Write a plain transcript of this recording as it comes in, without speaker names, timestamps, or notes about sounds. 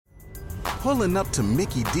Pulling up to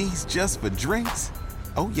Mickey D's just for drinks?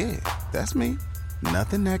 Oh yeah, that's me.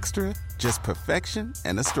 Nothing extra, just perfection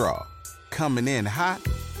and a straw. Coming in hot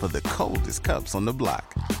for the coldest cups on the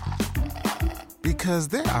block. Because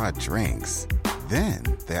there are drinks. Then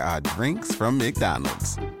there are drinks from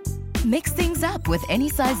McDonald's. Mix things up with any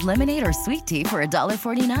size lemonade or sweet tea for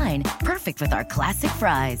 $1.49. Perfect with our classic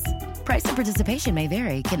fries. Price and participation may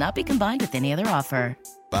vary. Cannot be combined with any other offer.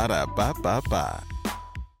 Ba-da-ba-ba-ba.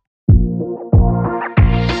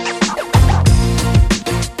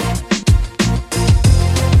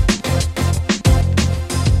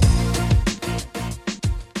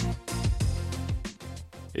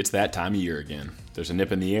 It's that time of year again. There's a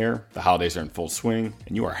nip in the air, the holidays are in full swing,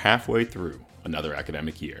 and you are halfway through another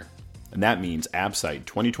academic year. And that means ABSITE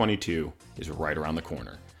 2022 is right around the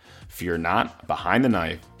corner. Fear not, Behind the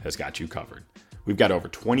Knife has got you covered. We've got over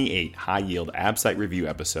 28 high-yield ABSITE review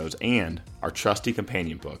episodes and our trusty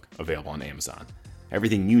companion book available on Amazon.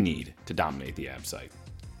 Everything you need to dominate the ABSITE.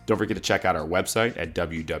 Don't forget to check out our website at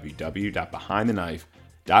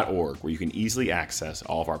www.behindtheknife.org, where you can easily access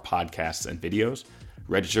all of our podcasts and videos,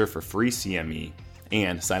 register for free CME,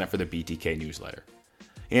 and sign up for the BTK newsletter.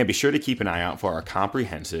 And be sure to keep an eye out for our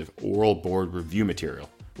comprehensive oral board review material,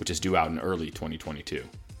 which is due out in early 2022.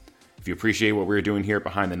 If you appreciate what we're doing here at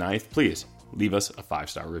Behind the Knife, please leave us a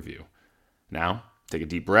 5-star review. Now, take a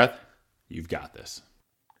deep breath. You've got this.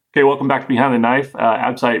 Okay, welcome back to Behind the Knife,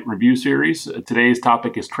 ABSITE review series. Today's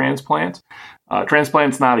topic is transplant.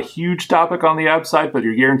 Transplant's not a huge topic on the ABSITE, but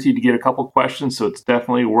you're guaranteed to get a couple questions, so it's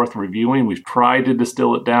definitely worth reviewing. We've tried to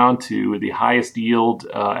distill it down to the highest yield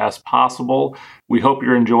as possible. We hope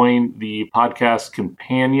you're enjoying the podcast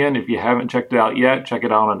companion. If you haven't checked it out yet, check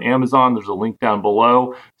it out on Amazon. There's a link down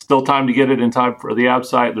below. Still time to get it in time for the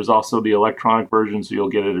ABSITE. There's also the electronic version, so you'll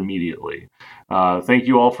get it immediately. Thank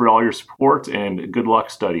you all for all your support, and good luck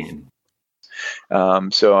studying.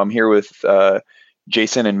 So I'm here with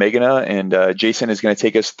Jason and Meghana, and Jason is going to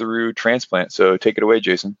take us through transplant. So take it away,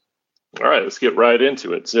 Jason. All right, let's get right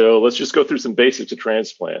into it. So let's just go through some basics of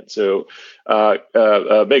transplant. So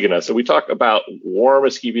Meghana, so we talk about warm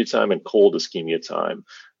ischemia time and cold ischemia time.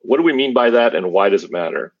 What do we mean by that, and why does it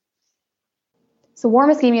matter? So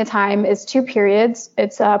warm ischemia time is 2 periods.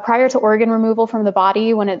 It's prior to organ removal from the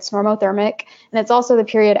body when it's normothermic, and it's also the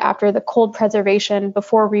period after the cold preservation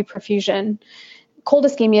before reperfusion. Cold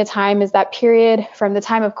ischemia time is that period from the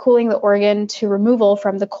time of cooling the organ to removal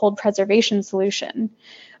from the cold preservation solution.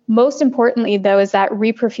 Most importantly, though, is that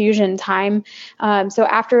reperfusion time. So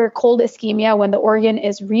after cold ischemia, when the organ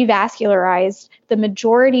is revascularized, the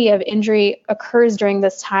majority of injury occurs during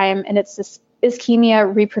this time, and it's this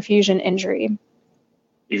ischemia reperfusion injury.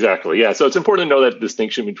 Exactly. Yeah. So it's important to know that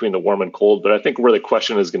distinction between the warm and cold. But I think where the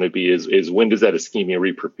question is going to be is when does that ischemia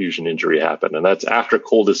reperfusion injury happen? And that's after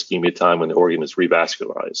cold ischemia time when the organ is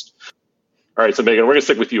revascularized. All right. So Meghana, we're going to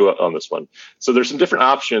stick with you on this one. So there's some different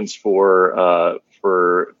options for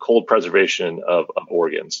cold preservation of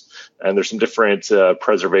organs, and there's some different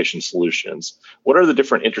preservation solutions. What are the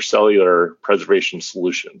different intercellular preservation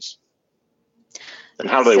solutions, and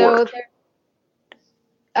how do they work?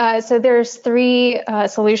 So there's 3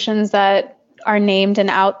 solutions that are named and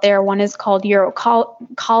out there. One is called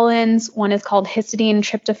urocolins, one is called histidine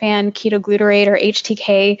tryptophan ketoglutarate, or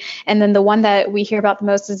HTK, and then the one that we hear about the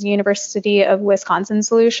most is the University of Wisconsin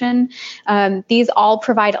solution. These all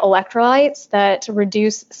provide electrolytes that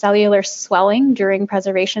reduce cellular swelling during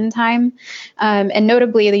preservation time. And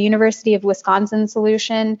notably, the University of Wisconsin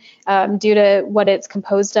solution, due to what it's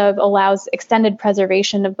composed of, allows extended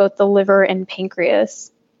preservation of both the liver and pancreas.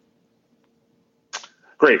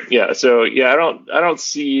 Great. Yeah. So I don't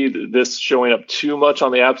see this showing up too much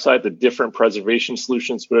on the ABSITE, the different preservation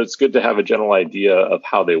solutions, but it's good to have a general idea of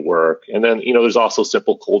how they work. And then, there's also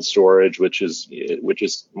simple cold storage, which is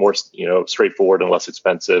more, straightforward and less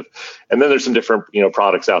expensive. And then there's some different,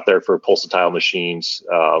 products out there for pulsatile machines,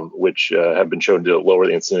 which have been shown to lower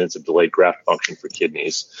the incidence of delayed graft function for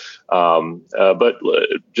kidneys. But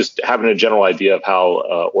just having a general idea of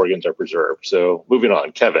how organs are preserved. So moving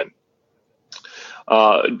on, Kevin.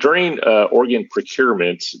 During organ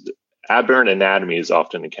procurement, aberrant anatomy is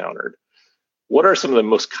often encountered. What are some of the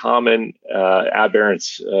most common aberrant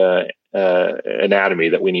anatomy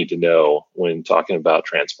that we need to know when talking about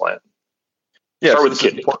transplant? Start with the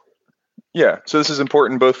kidney. So this is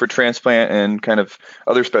important both for transplant and kind of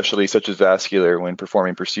other specialties such as vascular when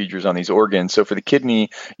performing procedures on these organs. So for the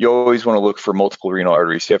kidney, you always want to look for multiple renal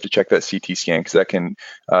arteries. So you have to check that CT scan because that can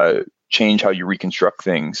change how you reconstruct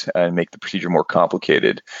things and make the procedure more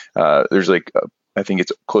complicated. There's like I think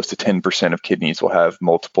it's close to 10% of kidneys will have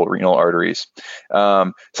multiple renal arteries.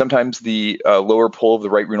 Sometimes the lower pole of the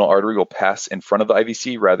right renal artery will pass in front of the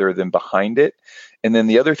IVC rather than behind it. And then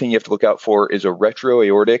the other thing you have to look out for is a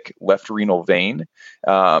retroaortic left renal vein.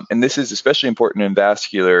 And this is especially important in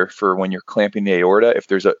vascular for when you're clamping the aorta. If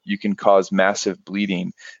you can cause massive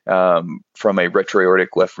bleeding from a retroaortic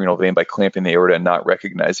left renal vein by clamping the aorta and not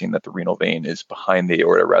recognizing that the renal vein is behind the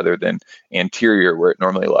aorta rather than anterior where it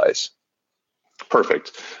normally lies.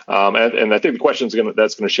 Perfect. And I think the question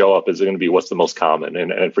that's going to show up is going to be what's the most common.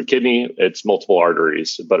 And for kidney, it's multiple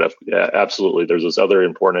arteries. But absolutely, there's those other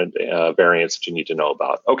important variants that you need to know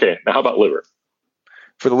about. Okay, now how about liver?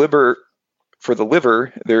 For the liver,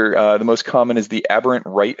 the most common is the aberrant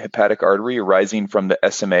right hepatic artery arising from the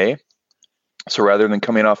SMA. So rather than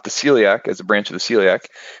coming off the celiac as a branch of the celiac,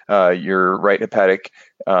 your right hepatic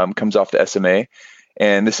comes off the SMA.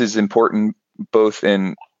 And this is important both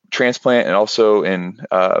in transplant and also in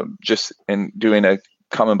just in doing a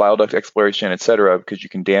common bile duct exploration, et cetera, because you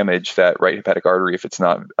can damage that right hepatic artery if it's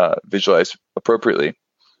not visualized appropriately.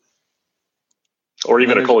 Or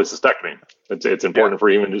even a cholecystectomy. It's important for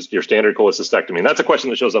even just your standard cholecystectomy. And that's a question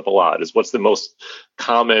that shows up a lot, is what's the most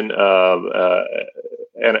common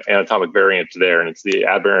anatomic variant there? And it's the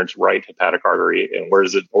aberrant right hepatic artery. And where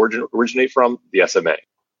does it originate from? The SMA.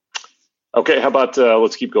 Okay, how about,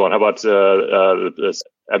 let's keep going. How about this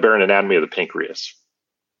aberrant anatomy of the pancreas?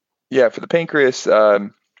 Yeah, for the pancreas,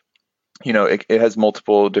 it has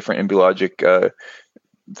multiple different embryologic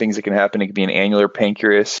things that can happen. It can be an annular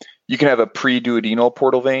pancreas. You can have a pre-duodenal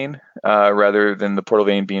portal vein rather than the portal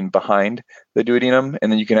vein being behind the duodenum. And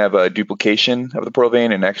then you can have a duplication of the portal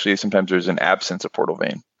vein. And actually, sometimes there's an absence of portal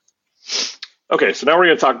vein. Okay, so now we're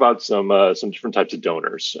going to talk about some different types of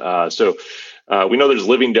donors. We know there's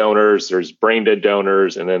living donors, there's brain dead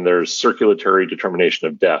donors, and then there's circulatory determination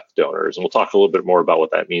of death donors. And we'll talk a little bit more about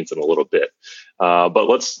what that means in a little bit. But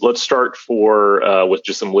let's start with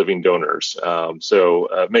just some living donors.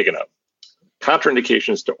 Megan,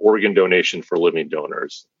 contraindications to organ donation for living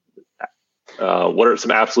donors. What are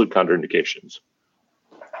some absolute contraindications?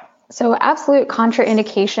 So absolute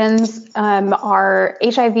contraindications are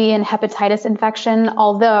HIV and hepatitis infection,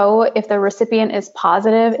 although if the recipient is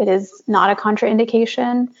positive, it is not a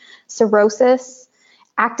contraindication. Cirrhosis,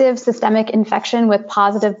 active systemic infection with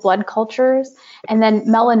positive blood cultures, and then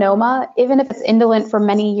melanoma, even if it's indolent for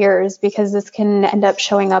many years, because this can end up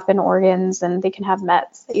showing up in organs and they can have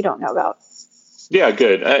mets that you don't know about. Yeah,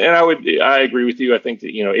 good. And I agree with you. I think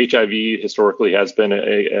that, HIV historically has been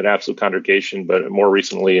an absolute contraindication, but more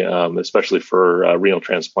recently, especially for renal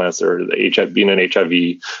transplants, being an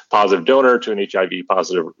HIV positive donor to an HIV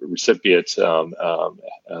positive recipient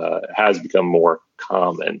has become more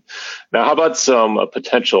common. Now, how about some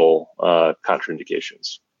potential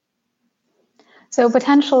contraindications? So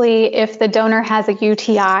potentially, if the donor has a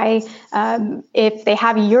UTI, if they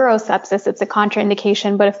have urosepsis, it's a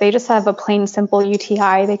contraindication. But if they just have a plain simple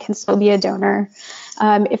UTI, they can still be a donor.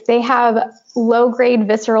 If they have low-grade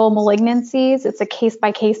visceral malignancies, it's a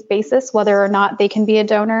case-by-case basis whether or not they can be a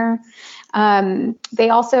donor. They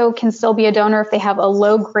also can still be a donor if they have a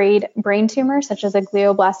low-grade brain tumor, such as a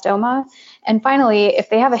glioblastoma. And finally, if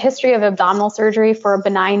they have a history of abdominal surgery for a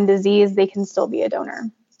benign disease, they can still be a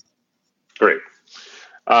donor. Great.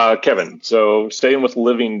 Kevin, so staying with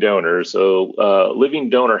living donors, living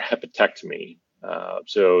donor hepatectomy.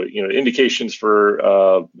 Indications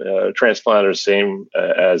for transplant are the same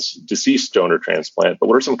as deceased donor transplant, but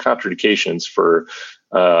what are some contraindications for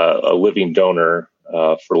a living donor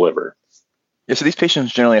for liver? Yeah, so these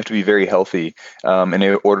patients generally have to be very healthy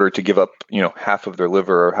in order to give up, half of their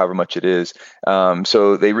liver or however much it is.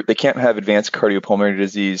 So they can't have advanced cardiopulmonary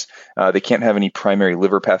disease. They can't have any primary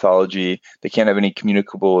liver pathology. They can't have any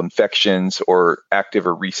communicable infections or active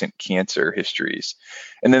or recent cancer histories.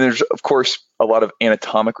 And then there's, of course, a lot of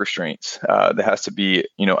anatomic restraints. That has to be,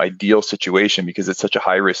 ideal situation because it's such a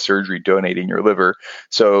high-risk surgery donating your liver.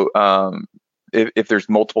 So if there's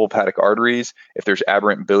multiple hepatic arteries, if there's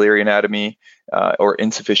aberrant biliary anatomy, or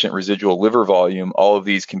insufficient residual liver volume, all of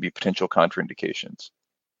these can be potential contraindications.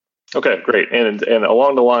 Okay, great. And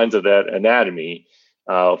along the lines of that anatomy,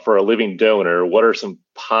 for a living donor, what are some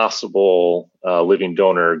possible living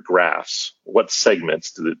donor grafts? What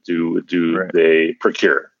segments do they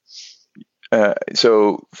procure?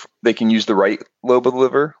 So they can use the right lobe of the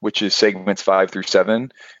liver, which is segments 5 through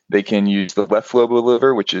 7. They can use the left lobe of the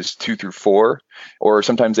liver, which is 2 through 4, or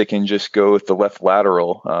sometimes they can just go with the left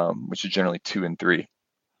lateral, which is generally 2 and 3.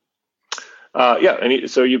 Yeah, and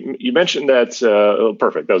so you mentioned that.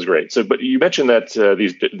 Perfect, that was great. So, but you mentioned that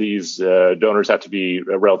these donors have to be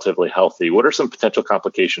relatively healthy. What are some potential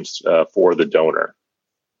complications for the donor?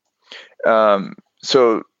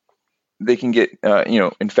 So they can get,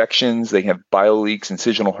 infections. They have bile leaks,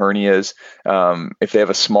 incisional hernias. If they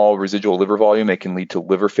have a small residual liver volume, it can lead to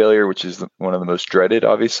liver failure, which is one of the most dreaded,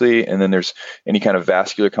 obviously. And then there's any kind of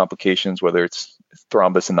vascular complications, whether it's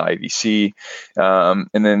thrombus in the IVC.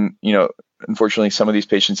 And then, unfortunately, some of these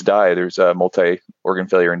patients die. There's multi-organ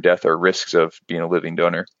failure and death are risks of being a living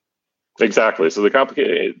donor. Exactly. So the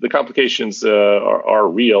complications are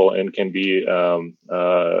real and can be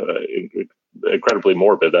incredibly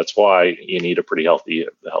morbid. That's why you need a pretty healthy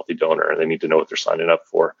donor, and they need to know what they're signing up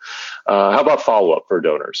for. How about follow-up for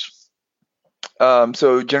donors?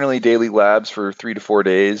 So generally daily labs for 3 to 4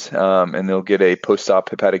 days, and they'll get a post-op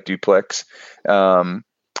hepatic duplex. And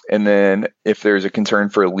then if there's a concern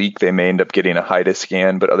for a leak, they may end up getting a HIDA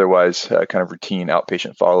scan, but otherwise kind of routine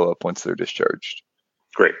outpatient follow-up once they're discharged.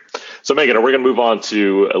 Great. So Megan, we're going to move on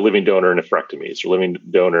to living donor nephrectomies or living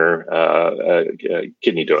donor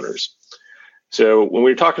kidney donors. So when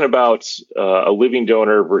we're talking about a living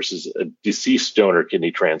donor versus a deceased donor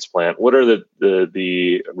kidney transplant, what are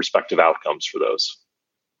the respective outcomes for those?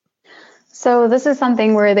 So this is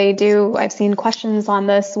something where I've seen questions on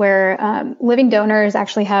this where living donors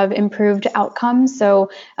actually have improved outcomes. So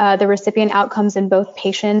the recipient outcomes in both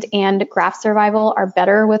patient and graft survival are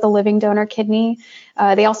better with a living donor kidney.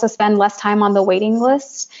 They also spend less time on the waiting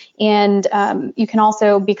list. And you can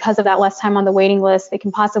also, because of that less time on the waiting list, they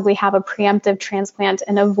can possibly have a preemptive transplant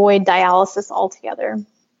and avoid dialysis altogether.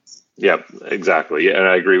 Yeah, exactly. And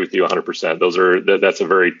I agree with you 100%. That's a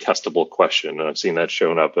very testable question. And I've seen that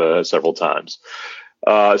shown up several times.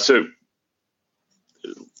 So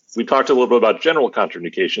we talked a little bit about general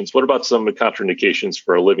contraindications. What about some contraindications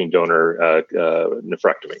for a living donor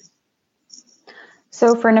nephrectomy?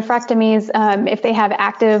 So for nephrectomies, if they have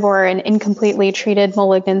active or an incompletely treated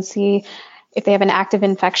malignancy, if they have an active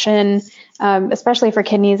infection, especially for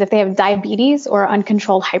kidneys, if they have diabetes or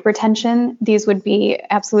uncontrolled hypertension, these would be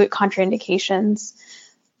absolute contraindications.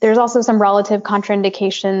 There's also some relative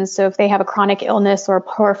contraindications. So if they have a chronic illness or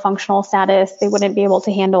poor functional status, they wouldn't be able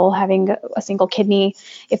to handle having a single kidney.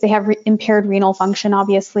 If they have impaired renal function,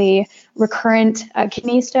 obviously, recurrent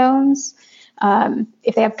kidney stones.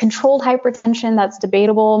 If they have controlled hypertension, that's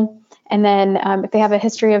debatable. And then if they have a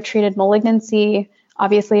history of treated malignancy,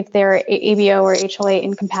 obviously if they're ABO or HLA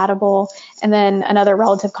incompatible. And then another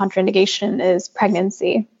relative contraindication is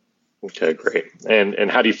pregnancy. Okay, great. And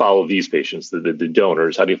how do you follow these patients, the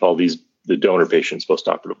donors? How do you follow the donor patients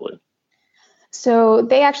postoperatively? So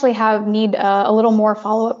they actually need a little more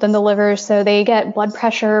follow-up than the liver. So they get blood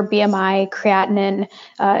pressure, BMI, creatinine,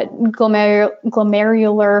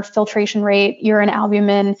 glomerular filtration rate, urine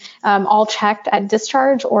albumin, all checked at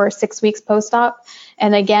discharge or 6 weeks post-op.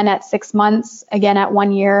 And again at 6 months, again at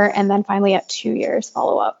 1 year, and then finally at 2 years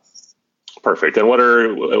follow-up. Perfect. And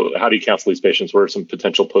how do you counsel these patients? What are some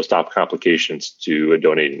potential post-op complications to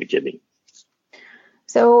donating a kidney?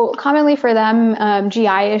 So commonly for them,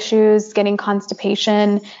 GI issues, getting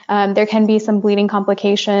constipation, there can be some bleeding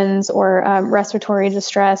complications or respiratory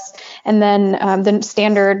distress, and then the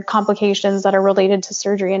standard complications that are related to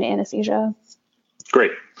surgery and anesthesia.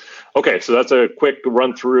 Great. Okay, so that's a quick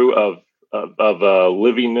run through of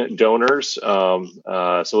living donors. So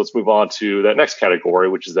let's move on to that next category,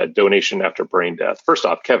 which is that donation after brain death. First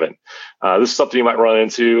off, Kevin, this is something you might run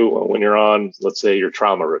into when you're on, let's say, your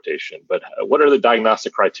trauma rotation. But what are the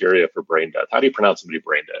diagnostic criteria for brain death? How do you pronounce somebody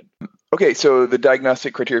brain dead? Okay, so the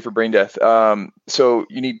diagnostic criteria for brain death. So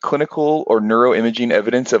you need clinical or neuroimaging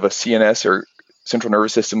evidence of a CNS or central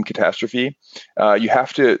nervous system catastrophe.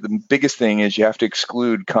 The biggest thing is you have to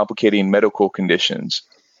exclude complicating medical conditions.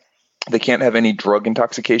 They can't have any drug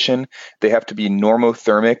intoxication. They have to be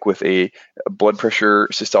normothermic with a blood pressure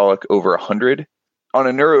systolic over 100. On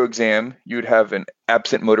a neuro exam, you would have an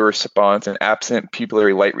absent motor response, an absent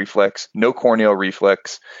pupillary light reflex, no corneal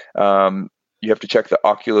reflex. You have to check the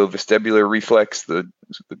oculovestibular reflex,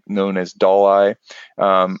 known as doll eye,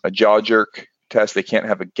 a jaw jerk test. They can't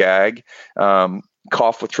have a gag,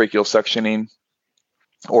 cough with tracheal suctioning,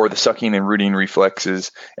 or the sucking and rooting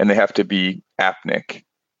reflexes, and they have to be apneic.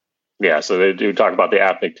 Yeah, so they do talk about the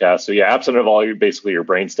apneic test. So yeah, absent of all basically your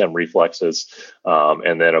brainstem reflexes,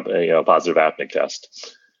 and then a positive apneic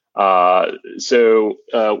test. So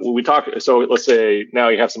let's say now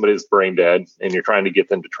you have somebody that's brain dead and you're trying to get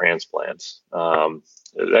them to transplant.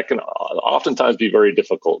 that can oftentimes be very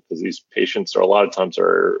difficult because these patients are a lot of times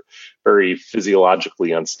are very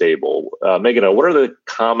physiologically unstable. Megan, what are the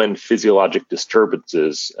common physiologic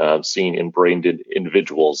disturbances seen in brain dead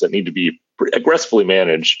individuals that need to be aggressively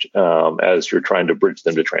managed as you're trying to bridge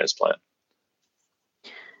them to transplant?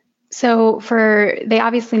 So they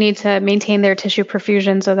obviously need to maintain their tissue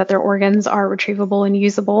perfusion so that their organs are retrievable and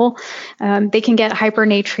usable. They can get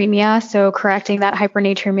hypernatremia, so correcting that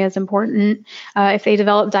hypernatremia is important. If they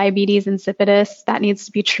develop diabetes insipidus, that needs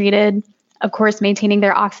to be treated. Of course, maintaining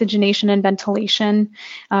their oxygenation and ventilation.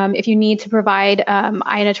 If you need to provide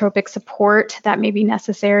inotropic support, that may be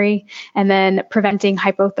necessary. And then preventing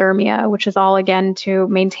hypothermia, which is all, again, to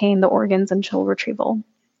maintain the organs and chill retrieval.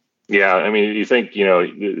 Yeah, I mean, you think,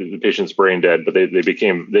 the patient's brain dead, but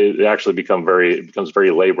they actually becomes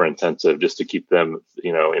very labor intensive just to keep them,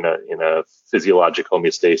 in a physiologic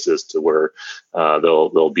homeostasis to where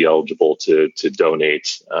they'll be eligible to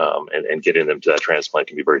donate, and getting them to that transplant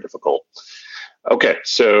can be very difficult. Okay,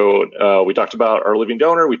 so we talked about our living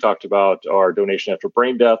donor. We talked about our donation after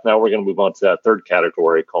brain death. Now we're going to move on to that third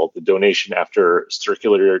category called the donation after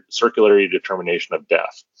circulatory determination of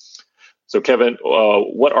death. So, Kevin,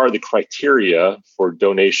 what are the criteria for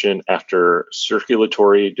donation after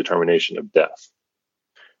circulatory determination of death?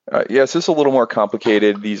 Yes, this is a little more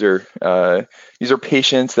complicated. These are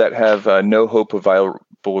patients that have no hope of viable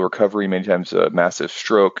recovery, many times a massive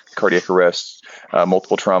stroke, cardiac arrest,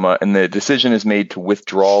 multiple trauma, and the decision is made to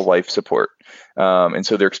withdraw life support. And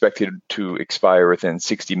so they're expected to expire within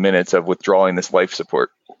 60 minutes of withdrawing this life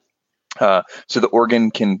support. So the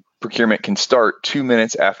organ procurement can start 2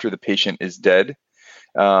 minutes after the patient is dead.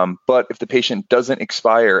 But if the patient doesn't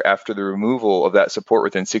expire after the removal of that support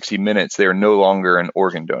within 60 minutes, they are no longer an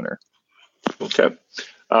organ donor. Okay.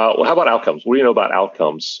 Well, how about outcomes? What do you know about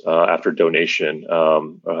outcomes after donation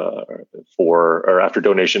after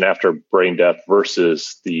donation after brain death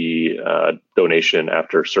versus the donation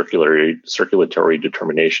after circulatory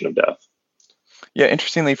determination of death? Yeah,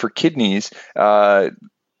 interestingly, for kidneys,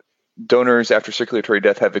 donors after circulatory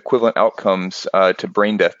death have equivalent outcomes to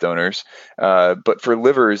brain death donors. But for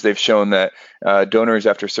livers, they've shown that donors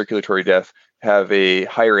after circulatory death have a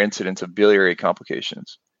higher incidence of biliary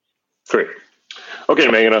complications. Great. Okay,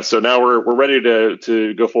 Megan, so now we're ready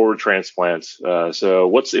to go forward with transplants. So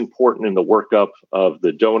what's important in the workup of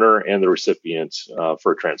the donor and the recipient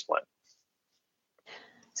for a transplant?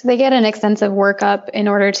 So they get an extensive workup in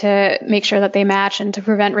order to make sure that they match and to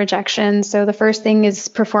prevent rejection. So the first thing is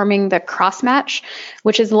performing the cross match,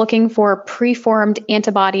 which is looking for preformed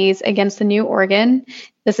antibodies against the new organ.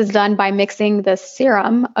 This is done by mixing the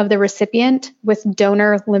serum of the recipient with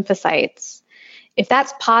donor lymphocytes. If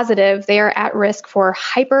that's positive, they are at risk for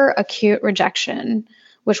hyperacute rejection,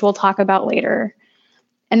 which we'll talk about later.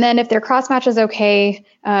 And then if their cross match is okay,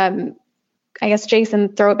 I guess, Jason,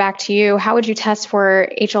 throw it back to you. How would you test for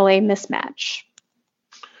HLA mismatch?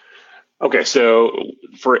 Okay, so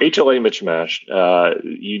for HLA mismatch,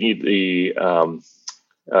 you need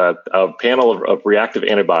a panel of reactive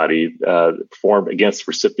antibody formed against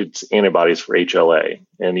recipient's antibodies for HLA,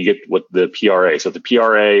 and you get what the PRA. So if the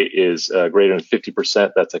PRA is greater than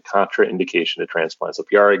 50%, that's a contraindication to transplant. So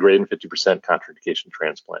PRA greater than 50% contraindication to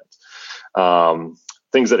transplant.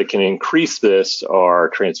 Things that can increase this are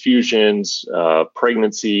transfusions,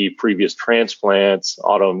 pregnancy, previous transplants,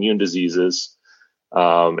 autoimmune diseases,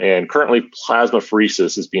 and currently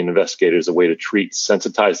plasmapheresis is being investigated as a way to treat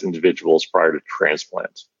sensitized individuals prior to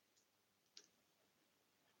transplant.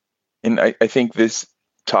 And I think this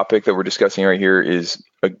topic that we're discussing right here is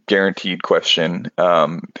a guaranteed question.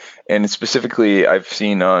 And specifically, I've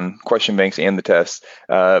seen on question banks and the test,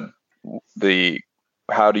 how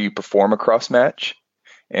do you perform a cross match?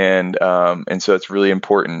 And so it's really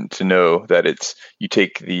important to know that you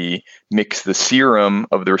mix the serum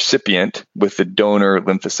of the recipient with the donor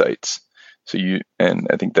lymphocytes. And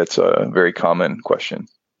I think that's a very common question.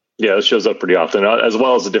 Yeah, it shows up pretty often, as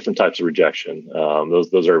well as the different types of rejection.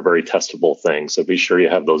 Those are very testable things. So be sure you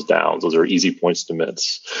have those down. Those are easy points to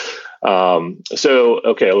miss.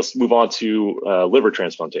 Okay, let's move on to liver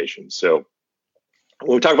transplantation. So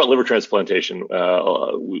when we talk about liver transplantation,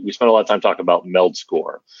 we spend a lot of time talking about MELD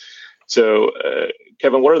score. So,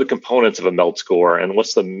 Kevin, what are the components of a MELD score, and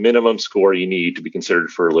what's the minimum score you need to be considered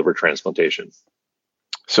for liver transplantation?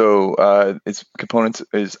 So its components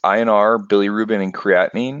is INR, bilirubin, and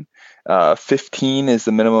creatinine. 15 is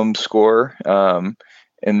the minimum score. And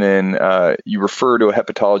then you refer to a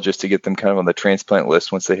hepatologist to get them kind of on the transplant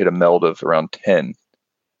list once they hit a MELD of around 10.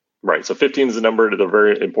 Right. So 15 is the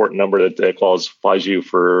very important number that qualifies you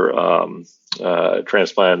for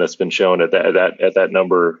transplant. That's been shown at that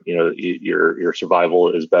number. Your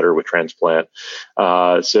survival is better with transplant.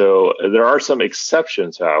 So there are some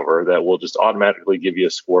exceptions, however, that will just automatically give you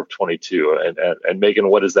a score of 22. And Megan,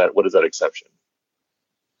 what is that exception?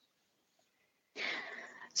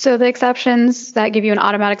 So the exceptions that give you an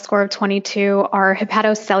automatic score of 22 are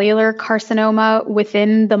hepatocellular carcinoma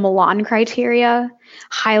within the Milan criteria,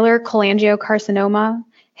 hilar cholangiocarcinoma,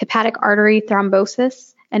 hepatic artery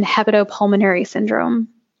thrombosis, and hepatopulmonary syndrome.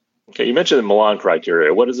 Okay, you mentioned the Milan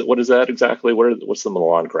criteria. What is it? What is that exactly? What's the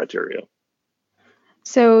Milan criteria?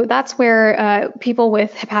 So that's where people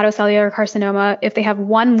with hepatocellular carcinoma, if they have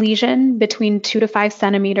one lesion between 2 to 5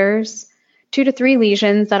 centimeters, 2 to 3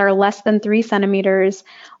 lesions that are less than 3 centimeters,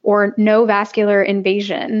 or no vascular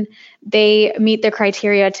invasion, they meet the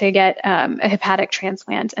criteria to get a hepatic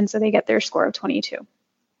transplant, and so they get their score of 22.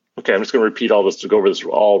 Okay, I'm just going to repeat all this to go over this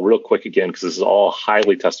all real quick again, because this is all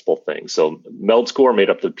highly testable things. So MELD score made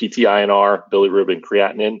up of PTINR, bilirubin,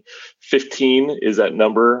 creatinine. 15 is that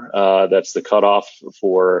number. That's the cutoff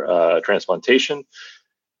for transplantation,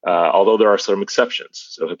 although there are some exceptions.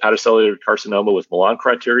 So hepatocellular carcinoma with Milan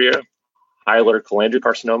criteria, hilar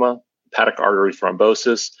cholangiocarcinoma, hepatic artery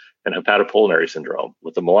thrombosis, and hepatopulmonary syndrome,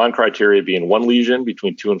 with the Milan criteria being one lesion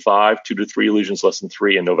between 2 and 5, 2 to 3 lesions less than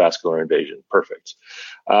 3, and no vascular invasion. Perfect.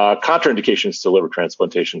 Contraindications to liver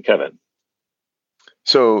transplantation, Kevin.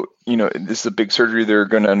 So, this is a big surgery they're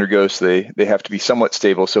going to undergo, so they have to be somewhat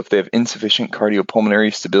stable. So if they have insufficient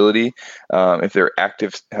cardiopulmonary stability, if they're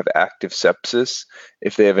have active sepsis,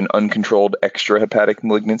 if they have an uncontrolled extrahepatic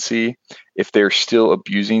malignancy, if they're still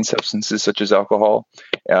abusing substances such as alcohol,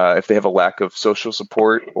 if they have a lack of social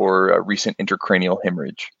support, or a recent intracranial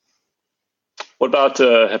hemorrhage. What about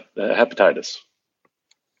hepatitis?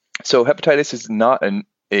 So hepatitis is not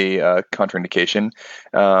a contraindication.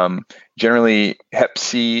 Generally, Hep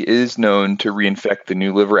C is known to reinfect the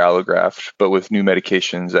new liver allograft, but with new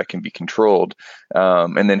medications that can be controlled.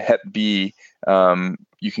 And then Hep B,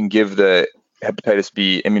 you can give the hepatitis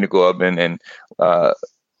B immunoglobulin and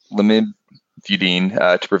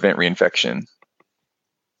lamivudine to prevent reinfection.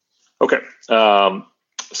 Okay.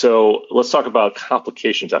 So let's talk about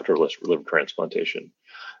complications after liver transplantation.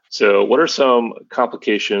 So what are some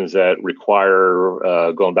complications that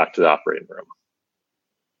require going back to the operating room?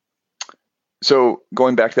 So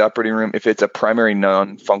going back to the operating room, if it's a primary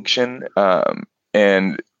non-function,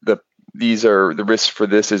 and the risk for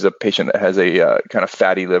this is a patient that has a kind of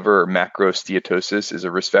fatty liver, or macrosteatosis is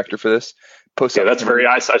a risk factor for this. Yeah, that's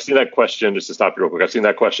I've seen that question, just to stop you real quick. I've seen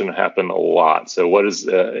that question happen a lot. So what is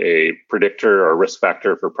a predictor or risk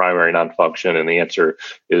factor for primary non-function? And the answer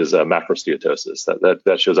is macrosteatosis.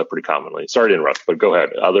 That shows up pretty commonly. Sorry to interrupt, but go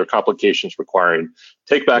ahead. Other complications requiring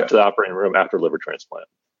take back to the operating room after liver transplant.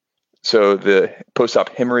 So the post-op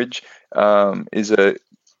hemorrhage is a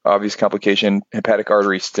obvious complication. Hepatic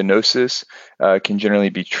artery stenosis can generally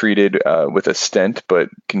be treated with a stent, but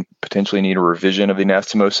can potentially need a revision of the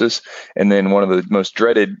anastomosis. And then one of the most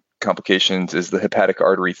dreaded complications is the hepatic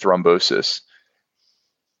artery thrombosis.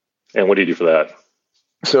 And what do you do for that?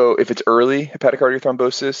 So if it's early hepatic artery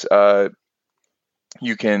thrombosis,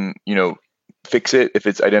 you can, fix it if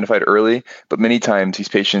it's identified early, but many times these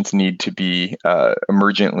patients need to be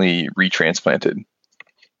emergently retransplanted.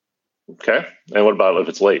 Okay. And what about if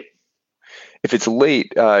it's late? If it's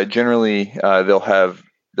late, generally they'll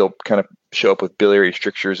kind of show up with biliary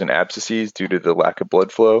strictures and abscesses due to the lack of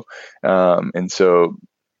blood flow. And so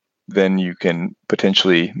then you can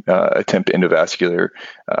potentially attempt endovascular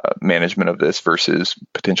management of this versus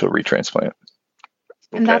potential retransplant.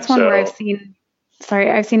 And that's one where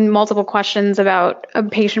I've seen multiple questions about a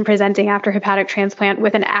patient presenting after hepatic transplant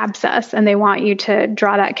with an abscess, and they want you to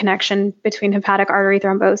draw that connection between hepatic artery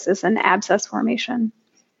thrombosis and abscess formation.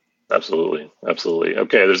 Absolutely.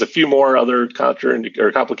 Okay, there's a few more other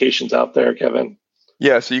complications out there, Kevin.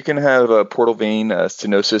 Yeah, so you can have a portal vein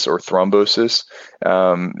stenosis or thrombosis.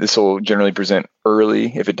 This will generally present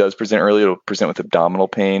early. If it does present early, it'll present with abdominal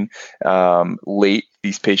pain. Late,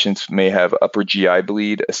 these patients may have upper GI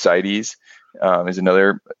bleed. Ascites is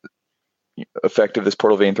another effect of this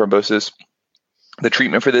portal vein thrombosis. The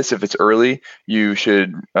treatment for this, if it's early, you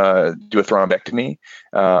should do a thrombectomy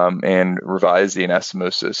and revise the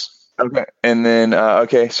anastomosis. Okay. And then,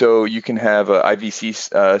 so you can have IVC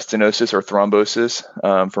stenosis or thrombosis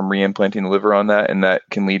from reimplanting the liver on that, and that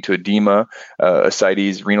can lead to edema,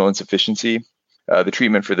 ascites, renal insufficiency. The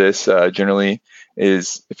treatment for this generally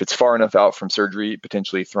is, if it's far enough out from surgery,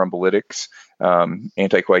 potentially thrombolytics,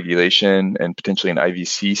 anticoagulation, and potentially an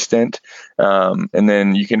IVC stent. And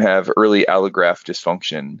then you can have early allograft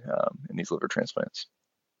dysfunction in these liver transplants.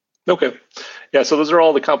 Okay. Yeah, so those are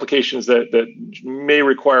all the complications that may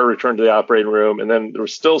require a return to the operating room. And then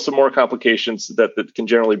there's still some more complications that can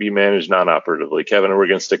generally be managed non-operatively. Kevin, we're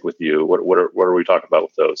going to stick with you. What are we talking about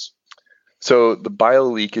with those? So the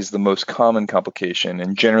bile leak is the most common complication,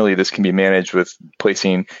 and generally this can be managed with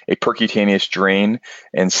placing a percutaneous drain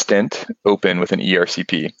and stent open with an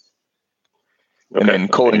ERCP. Okay. And then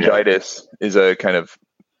cholangitis is a kind of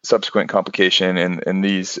subsequent complication, and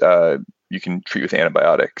these you can treat with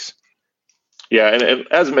antibiotics. Yeah, and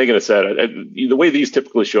as Megan has said, the way these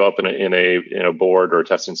typically show up in a board or a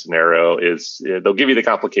testing scenario is they'll give you the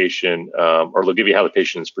complication, or they'll give you how the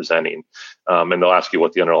patient is presenting, and they'll ask you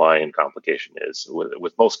what the underlying complication is.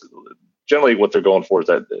 With most, generally, what they're going for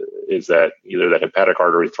is that either that hepatic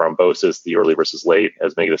artery thrombosis, the early versus late,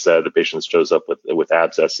 as Megan said, the patient shows up with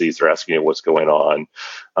abscesses. They're asking you what's going on.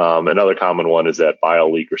 Another common one is that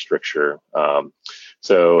bile leak or stricture.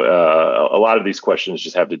 So a lot of these questions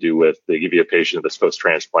just have to do with, they give you a patient that's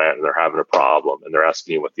post-transplant and they're having a problem and they're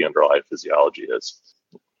asking you what the underlying physiology is.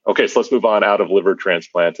 Okay, so let's move on out of liver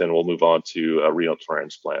transplant and we'll move on to renal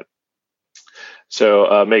transplant.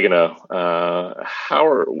 So Megan,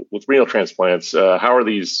 with renal transplants, how are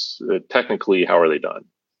these technically, how are they done?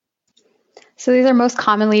 So these are most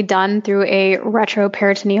commonly done through a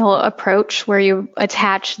retroperitoneal approach where you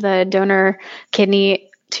attach the donor kidney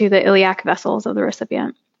to the iliac vessels of the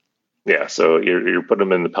recipient. Yeah, so you're putting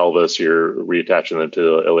them in the pelvis, you're reattaching them to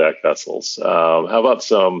the iliac vessels. How about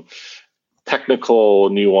some technical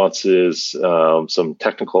nuances, some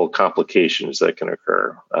technical complications that can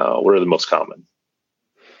occur? What are the most common?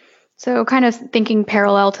 So kind of thinking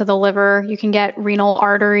parallel to the liver, you can get renal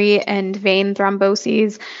artery and vein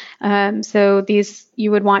thromboses. So these you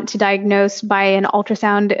would want to diagnose by an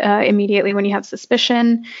ultrasound immediately when you have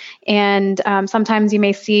suspicion. And sometimes you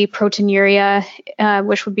may see proteinuria,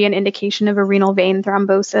 which would be an indication of a renal vein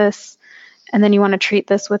thrombosis. And then you want to treat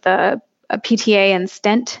this with a PTA and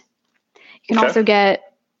stent. You can also get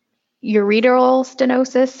ureteral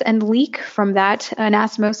stenosis and leak from that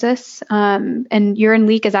anastomosis. And urine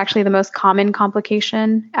leak is actually the most common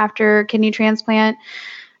complication after kidney transplant.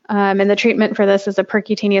 And the treatment for this is a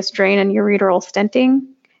percutaneous drain and ureteral stenting.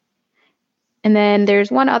 And then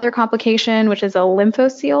there's one other complication, which is a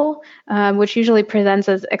lymphoceal, which usually presents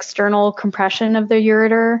as external compression of the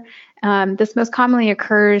ureter. This most commonly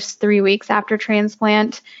occurs 3 weeks after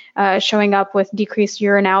transplant, showing up with decreased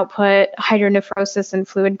urine output, hydronephrosis, and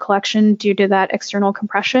fluid collection due to that external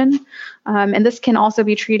compression. And this can also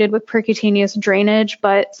be treated with percutaneous drainage,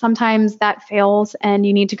 but sometimes that fails and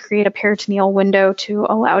you need to create a peritoneal window to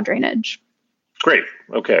allow drainage. Great.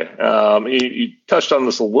 Okay. You touched on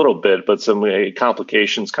this a little bit, but some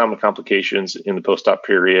common complications in the post-op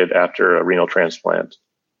period after a renal transplant.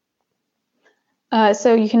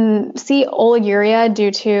 So you can see oliguria due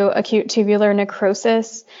to acute tubular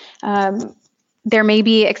necrosis. There may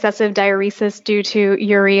be excessive diuresis due to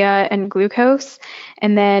urea and glucose.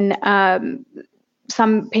 And then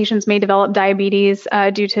some patients may develop diabetes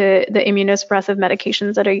due to the immunosuppressive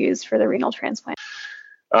medications that are used for the renal transplant.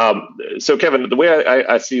 So Kevin, the way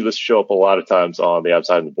I see this show up a lot of times on the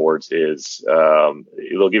outside of the boards is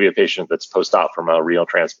they'll give you a patient that's post-op from a renal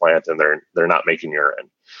transplant and they're not making urine.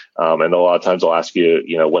 And a lot of times I'll ask you,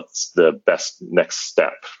 what's the best next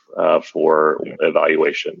step for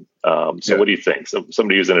evaluation? So what do you think? So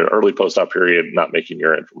somebody who's in an early post-op period, not making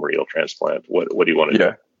urine from a renal transplant, what do you want to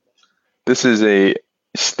do? This is a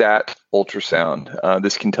stat ultrasound.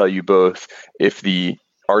 This can tell you both if the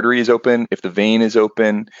artery is open, if the vein is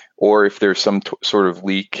open, or if there's some sort of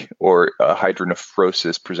leak or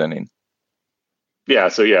hydronephrosis presenting. Renal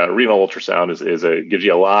ultrasound gives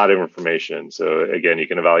you a lot of information. So again, you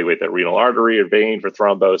can evaluate that renal artery or vein for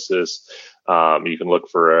thrombosis. You can look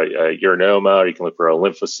for a urinoma, or you can look for a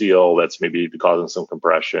lymphoceal that's maybe causing some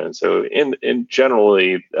compression. So in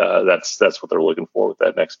generally, that's what they're looking for with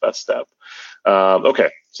that next best step.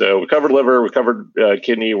 Okay, so we covered liver, we covered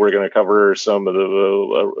kidney. We're going to cover some of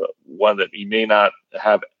the one that you may not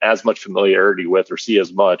have as much familiarity with or see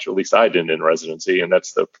as much, at least I didn't in residency, and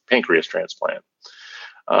that's the pancreas transplant.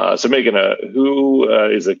 So Megan, who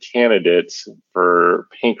is a candidate for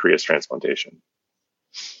pancreas transplantation?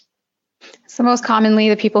 So most commonly,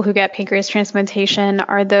 the people who get pancreas transplantation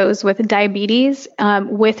are those with diabetes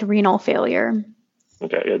with renal failure.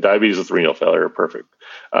 Okay, yeah, diabetes with renal failure, perfect.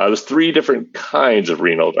 There's three different kinds of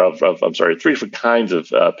three different kinds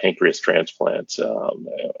of pancreas transplants.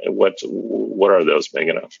 What are those,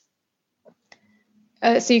 Megan?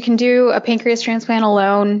 So you can do a pancreas transplant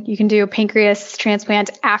alone, you can do a pancreas transplant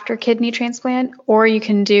after kidney transplant, or you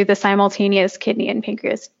can do the simultaneous kidney and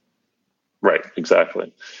pancreas. Right,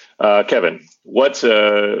 exactly. Kevin, what's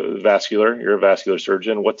vascular? You're a vascular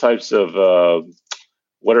surgeon. What types of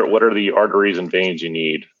what are the arteries and veins you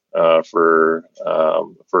need for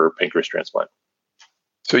pancreas transplant?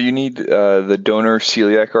 So you need the donor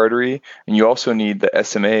celiac artery, and you also need the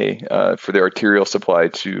SMA for the arterial supply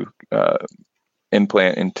to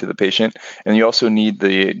implant into the patient, and you also need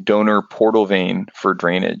the donor portal vein for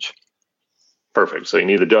drainage. Perfect. So you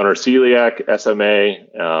need the donor celiac,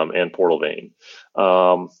 SMA, and portal vein.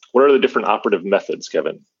 What are the different operative methods,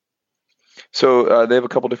 Kevin? So they have a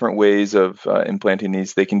couple different ways of implanting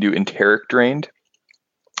these. They can do enteric drained,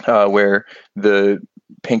 where the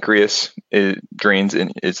pancreas drains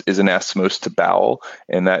and is anastomosed to bowel,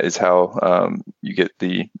 and that is how you get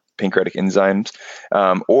the pancreatic enzymes.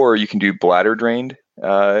 Or you can do bladder drained,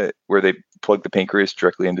 where they plug the pancreas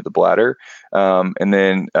directly into the bladder. And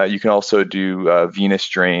then you can also do venous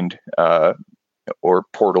drained or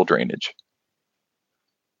portal drainage.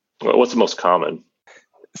 What's the most common?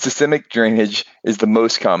 Systemic drainage is the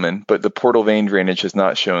most common, but the portal vein drainage has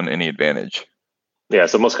not shown any advantage. Yeah,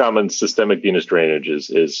 so most common systemic venous drainage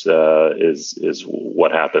is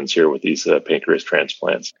what happens here with these pancreas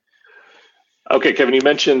transplants. Okay, Kevin, you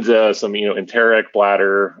mentioned some enteric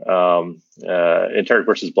bladder, enteric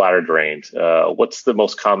versus bladder drained. What's the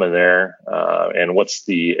most common there, and what's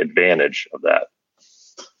the advantage of that?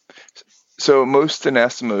 So most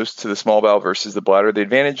anastomose to the small bowel versus the bladder. The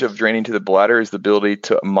advantage of draining to the bladder is the ability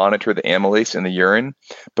to monitor the amylase in the urine,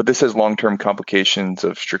 but this has long-term complications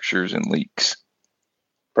of strictures and leaks.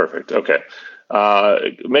 Perfect. Okay.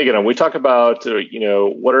 Megan, when we talk about,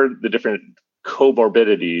 what are the different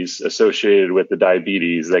comorbidities associated with the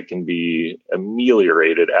diabetes that can be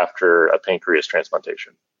ameliorated after a pancreas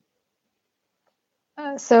transplantation?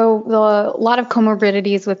 So a lot of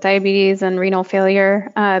comorbidities with diabetes and renal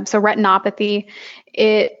failure. So retinopathy,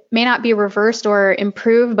 it may not be reversed or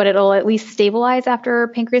improved, but it'll at least stabilize after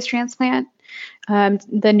pancreas transplant.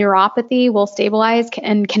 The neuropathy will stabilize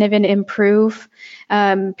and can even improve.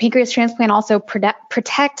 Pancreas transplant also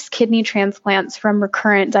protects kidney transplants from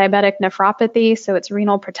recurrent diabetic nephropathy, so it's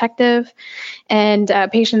renal protective. And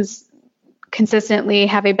patients consistently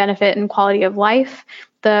have a benefit in quality of life.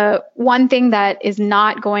 The one thing that is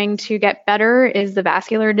not going to get better is the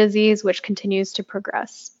vascular disease, which continues to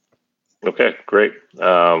progress. Okay, great.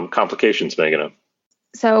 Complications, Megan?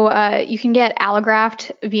 So you can get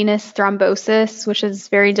allograft venous thrombosis, which is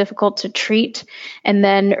very difficult to treat, and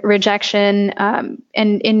then rejection. And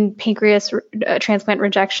in pancreas transplant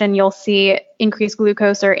rejection, you'll see increased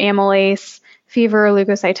glucose or amylase, fever,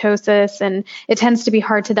 leukocytosis, and it tends to be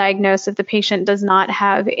hard to diagnose if the patient does not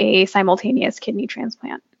have a simultaneous kidney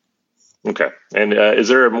transplant. Okay. And is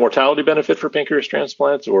there a mortality benefit for pancreas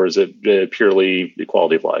transplants, or is it purely the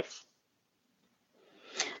quality of life?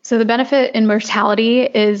 So the benefit in mortality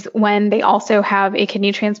is when they also have a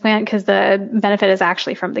kidney transplant, because the benefit is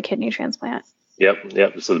actually from the kidney transplant.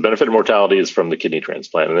 Yep. So the benefit of mortality is from the kidney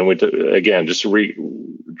transplant. And then again, just to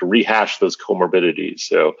rehash those comorbidities.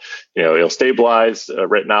 So, it'll stabilize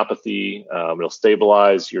retinopathy. It'll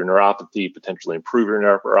stabilize your neuropathy, potentially improve your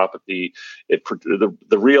neuropathy.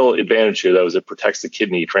 The real advantage here, though, is it protects the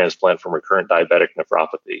kidney transplant from recurrent diabetic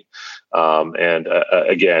nephropathy.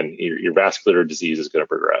 Again, your vascular disease is going to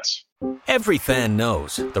progress. Every fan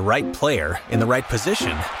knows the right player in the right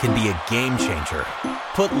position can be a game changer.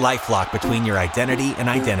 Put LifeLock between your identity and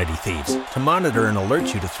identity thieves to monitor and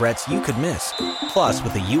alert you to threats you could miss. Plus,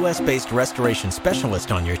 with a U.S.-based restoration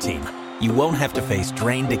specialist on your team, you won't have to face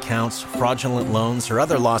drained accounts, fraudulent loans, or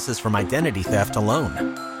other losses from identity theft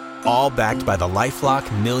alone. All backed by the LifeLock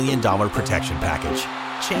 $1 Million Protection Package.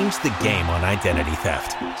 Change the game on identity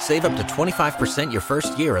theft. Save up to 25% your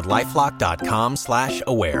first year at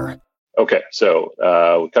LifeLock.com/aware. Okay, so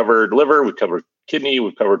we covered liver, we covered kidney,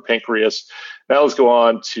 we've covered pancreas. Now let's go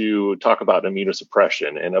on to talk about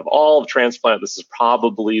immunosuppression. And of all of transplant, this is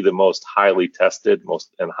probably the most highly tested,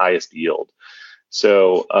 most and highest yield.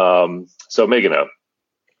 So, Megan,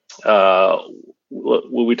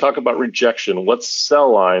 when we talk about rejection, what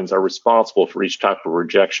cell lines are responsible for each type of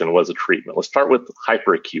rejection as a treatment? Let's start with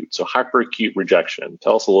hyperacute. So hyperacute rejection.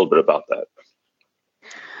 Tell us a little bit about that.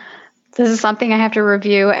 This is something I have to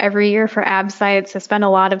review every year for ABSITE, so spend a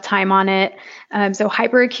lot of time on it. So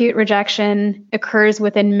hyperacute rejection occurs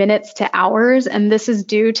within minutes to hours, and this is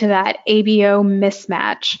due to that ABO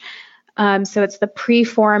mismatch. So it's the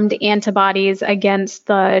preformed antibodies against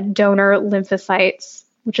the donor lymphocytes,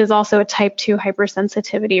 which is also a type 2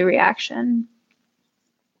 hypersensitivity reaction.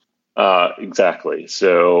 Exactly.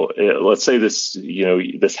 So let's say this,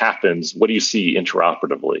 this happens. What do you see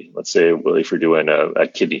intraoperatively? Let's say if you're doing a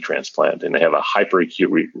kidney transplant and they have a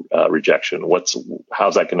hyperacute rejection,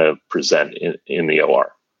 how's that going to present in the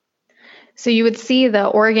OR? So you would see the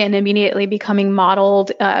organ immediately becoming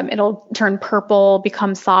mottled. It'll turn purple,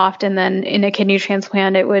 become soft, and then in a kidney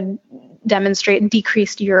transplant, it would demonstrate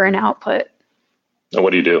decreased urine output. And what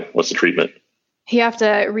do you do? What's the treatment? You have to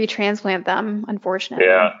retransplant them, unfortunately.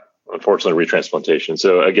 Yeah. Unfortunately, retransplantation.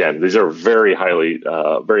 So again, these are very high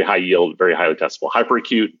yield, very highly testable.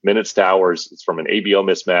 Hyperacute, minutes to hours. It's from an ABO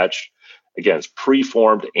mismatch. Again, it's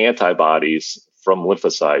preformed antibodies from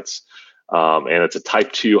lymphocytes, and it's a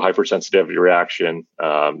type 2 hypersensitivity reaction.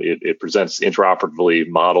 It presents intraoperatively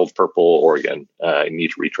mottled purple organ. You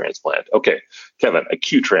need to retransplant. Okay, Kevin,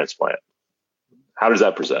 acute transplant. How does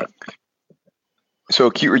that present? So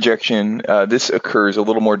acute rejection, this occurs a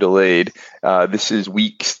little more delayed. This is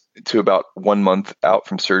weeks to about 1 month out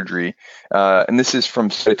from surgery. And this is from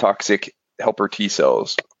cytotoxic helper T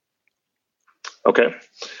cells. Okay.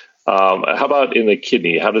 How about in the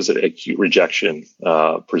kidney? How does acute rejection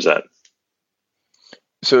present?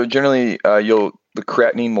 So generally, the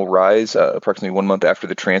creatinine will rise approximately 1 month after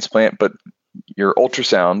the transplant, but your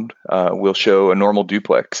ultrasound will show a normal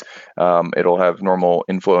duplex. It'll have normal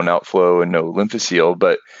inflow and outflow and no lymphocele,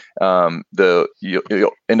 but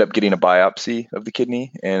you'll end up getting a biopsy of the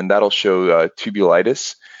kidney, and that'll show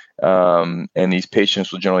tubulitis. And these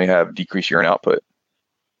patients will generally have decreased urine output.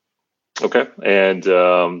 Okay, and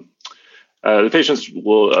the patients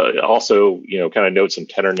will also, kind of note some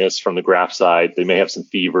tenderness from the graft side. They may have some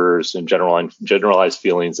fevers and generalized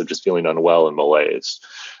feelings of just feeling unwell and malaise.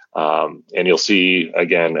 And you'll see,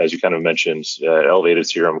 again, as you kind of mentioned, elevated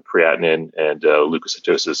serum creatinine and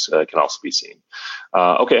leukocytosis can also be seen.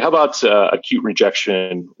 Okay, how about acute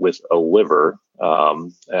rejection with a liver? Tell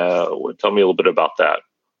me a little bit about that.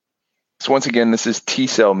 So once again, this is T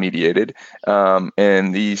cell mediated,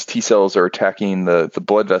 and these T cells are attacking the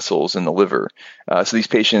blood vessels in the liver. So these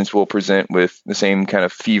patients will present with the same kind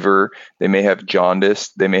of fever. They may have jaundice.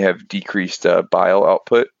 They may have decreased bile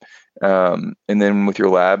output. And then with your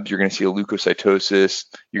labs, you're going to see a leukocytosis.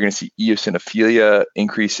 You're going to see eosinophilia,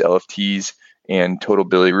 increased LFTs, and total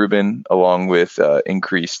bilirubin, along with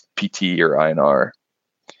increased PT or INR.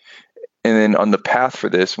 And then on the path for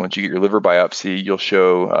this, once you get your liver biopsy, you'll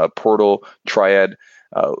show portal triad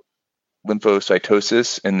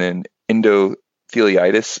lymphocytosis, and then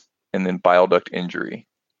endotheliitis, and then bile duct injury.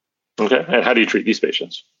 Okay, and how do you treat these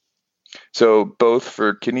patients? So both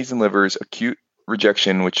for kidneys and livers, acute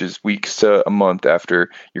rejection, which is weeks to a month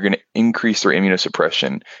after, you're going to increase their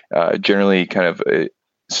immunosuppression, generally kind of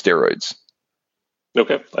steroids.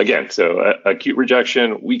 Okay. Again, so acute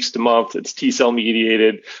rejection, weeks to month, it's T cell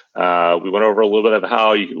mediated. We went over a little bit of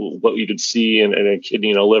what you could see in a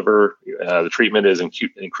kidney and a liver. The treatment is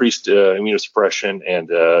increased immunosuppression and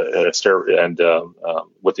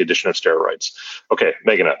with the addition of steroids. Okay,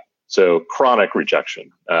 Meghana. So chronic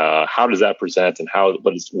rejection, how does that present, and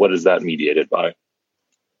what is that mediated by?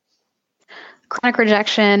 Chronic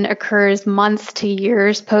rejection occurs months to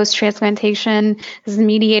years post-transplantation. This is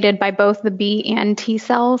mediated by both the B and T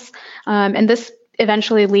cells, and this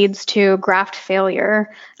eventually leads to graft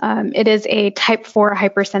failure. It is a type 4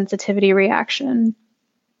 hypersensitivity reaction.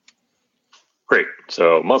 Great.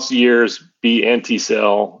 So months to years, B and T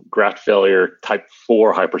cell, graft failure, type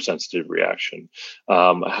 4 hypersensitive reaction.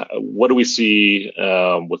 What do we see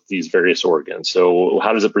with these various organs? So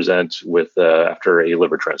how does it present with after a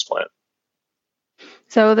liver transplant?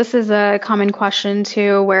 So this is a common question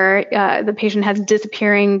too, where the patient has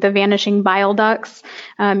disappearing, the vanishing bile ducts.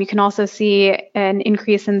 You can also see an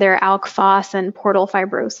increase in their alk-phos and portal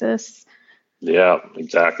fibrosis. Yeah,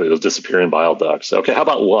 exactly. Those disappearing bile ducts. Okay, how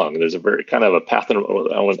about lung? There's a very kind of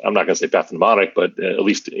I'm not going to say pathognomonic, but at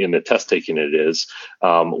least in the test taking it is.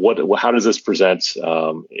 How does this present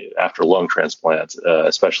after lung transplant,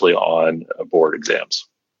 especially on board exams?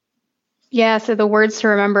 Yeah, so the words to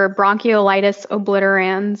remember: bronchiolitis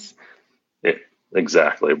obliterans. Yeah,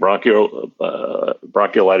 exactly. Bronchiolitis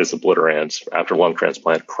obliterans after lung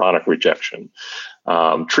transplant, chronic rejection.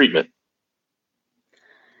 Treatment.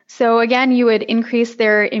 So again, you would increase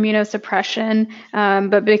their immunosuppression,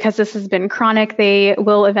 but because this has been chronic, they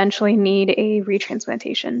will eventually need a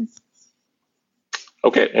retransplantation.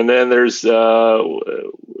 Okay, and then there's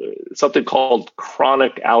something called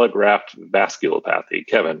chronic allograft vasculopathy.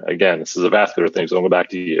 Kevin, again, this is a vascular thing, so I'll go back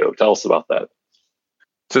to you. Tell us about that.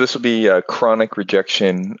 So this will be chronic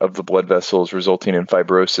rejection of the blood vessels resulting in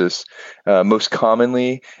fibrosis. Most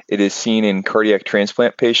commonly, it is seen in cardiac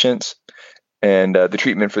transplant patients, and the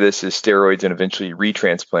treatment for this is steroids and eventually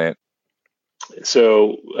retransplant.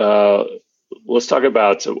 So let's talk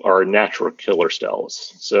about our natural killer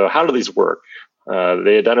cells. So how do these work?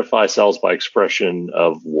 They identify cells by expression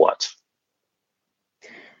of what?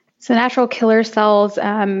 So natural killer cells,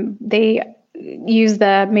 they use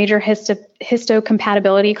the major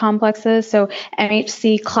histocompatibility complexes. So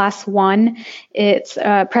MHC class 1, it's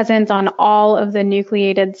present on all of the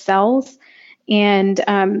nucleated cells, and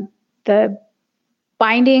the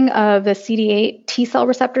binding of the CD8 T cell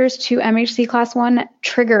receptors to MHC class 1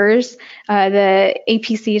 triggers the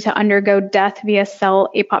APC to undergo death via cell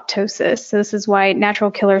apoptosis. So this is why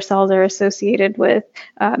natural killer cells are associated with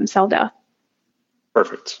cell death.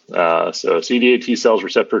 Perfect. So CD8 T cells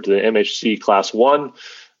receptor to the MHC class 1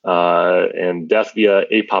 and death via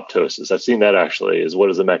apoptosis. I've seen that actually, is what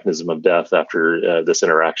is the mechanism of death after this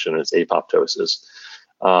interaction? It's apoptosis.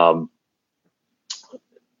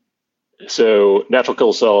 So natural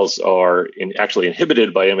killer cells are actually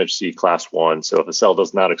inhibited by MHC class 1. So if a cell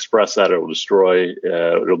does not express that, it'll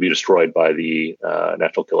be destroyed by the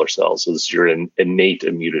natural killer cells. So this is your innate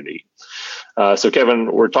immunity. So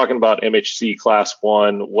Kevin, we're talking about MHC class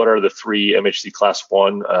 1. What are the three MHC class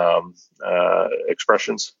 1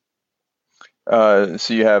 expressions? So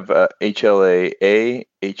you have HLA-A,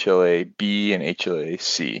 HLA-B, and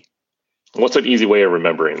HLA-C. What's an easy way of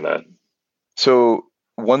remembering that? So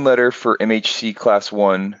one letter for MHC class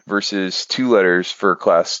 1 versus two letters for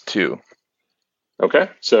class 2. Okay,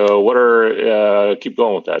 so what are keep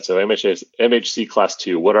going with that. So MHC class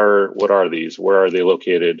 2. What are these? Where are they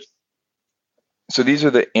located? So these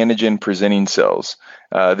are the antigen presenting cells.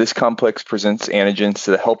 This complex presents antigens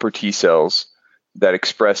to the helper T cells that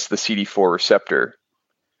express the CD4 receptor.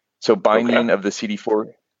 So binding of the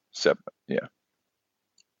CD4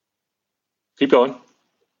 Keep going.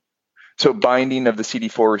 So binding of the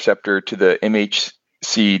CD4 receptor to the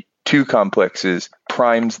MHC2 complexes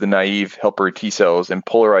primes the naive helper T cells and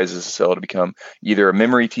polarizes the cell to become either a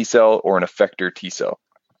memory T cell or an effector T cell.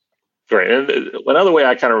 Great. And another way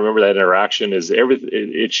I kind of remember that interaction is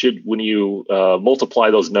it should, when you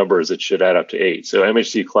multiply those numbers, it should add up to 8. So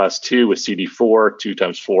MHC class 2 with CD4, 2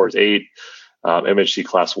 times 4 is 8. MHC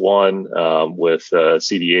class 1 with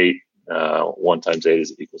CD8, 1 times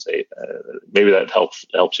 8 equals 8. Maybe that helps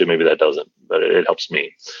you, maybe that doesn't, but it helps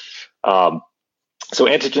me. So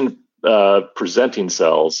antigen presenting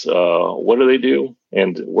cells, what do they do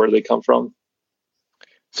and where do they come from?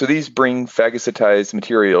 So these bring phagocytized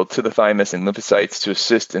material to the thymus and lymphocytes to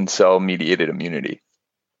assist in cell-mediated immunity.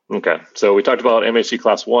 Okay, so we talked about MHC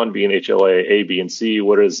class 1 being HLA A, B, and C.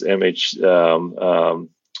 What is MHC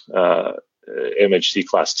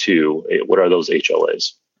class 2? What are those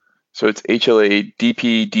HLAs? So it's HLA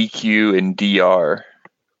DP, DQ, and DR.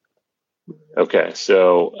 Okay,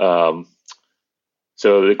 so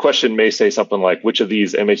the question may say something like, which of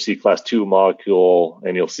these MHC class 2 molecule,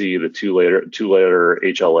 and you'll see the two-letter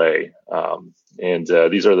HLA, and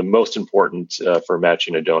these are the most important for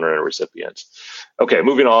matching a donor and a recipient. Okay,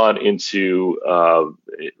 moving on into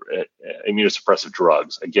immunosuppressive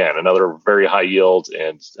drugs. Again, another very high yield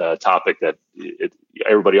and topic that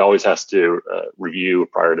everybody always has to review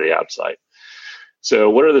prior to the ABSITE. So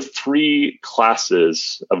what are the three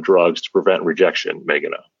classes of drugs to prevent rejection,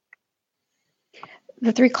 Meghana?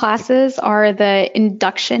 The three classes are the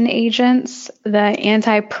induction agents, the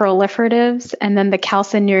anti-proliferatives, and then the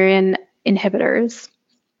calcineurin inhibitors.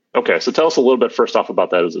 Okay, so tell us a little bit first off about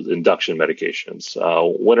that as induction medications.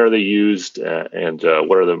 When are they used, and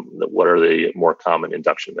what are the more common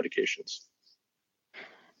induction medications?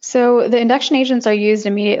 So the induction agents are used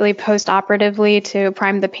immediately post-operatively to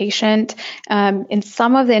prime the patient. In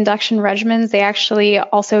some of the induction regimens, they actually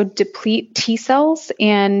also deplete T cells,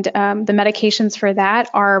 and the medications for that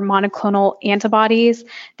are monoclonal antibodies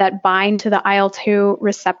that bind to the IL-2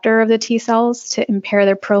 receptor of the T cells to impair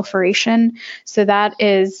their proliferation. So that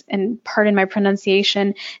is, and pardon my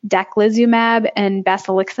pronunciation, daclizumab and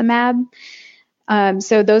basiliximab.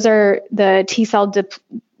 So those are the T cell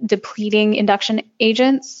depleting induction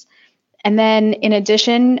agents. And then in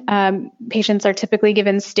addition, patients are typically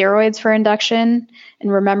given steroids for induction.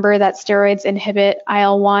 And remember that steroids inhibit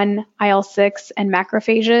IL-1, IL-6, and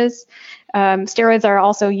macrophages. Steroids are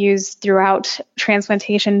also used throughout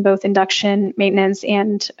transplantation, both induction, maintenance,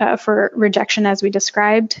 and for rejection, as we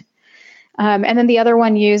described. And then the other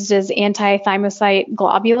one used is anti-thymocyte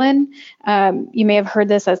globulin. You may have heard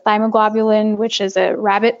this as thymoglobulin, which is a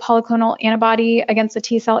rabbit polyclonal antibody against the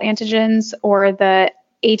T cell antigens, or the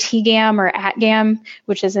ATGAM or ATGAM,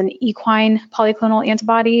 which is an equine polyclonal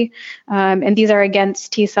antibody. And these are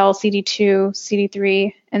against T cell CD2,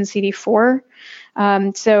 CD3, and CD4.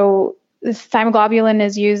 So thymoglobulin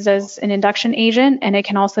is used as an induction agent, and it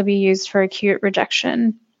can also be used for acute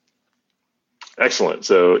rejection. Excellent.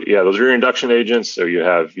 So yeah, those are your induction agents. So you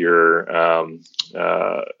have your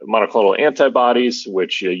monoclonal antibodies,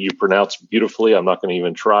 which you pronounce beautifully. I'm not going to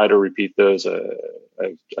even try to repeat those.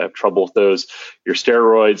 I have trouble with those. Your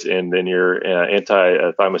steroids, and then your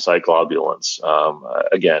anti-thymocyte globulins.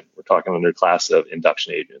 Again, we're talking under class of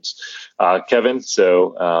induction agents. Kevin,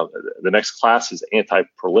 so the next class is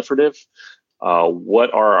anti-proliferative.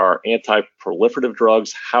 What are our anti-proliferative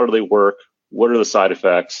drugs? How do they work? What are the side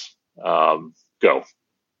effects? Go.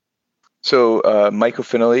 So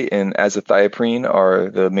mycophenolate and azathioprine are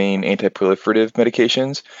the main anti-proliferative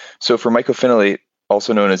medications. So for mycophenolate,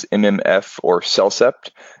 also known as MMF or Cellcept,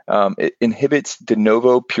 it inhibits de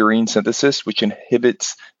novo purine synthesis, which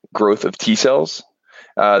inhibits growth of T cells.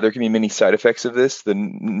 There can be many side effects of this. The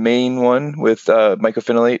main one with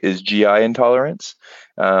mycophenolate is GI intolerance,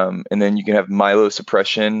 and then you can have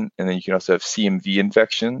myelosuppression, and then you can also have CMV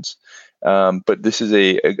infections. But this is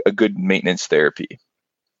a good maintenance therapy.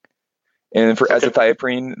 And for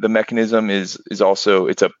azathioprine, the mechanism is also,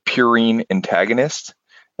 it's a purine antagonist,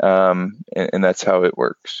 and that's how it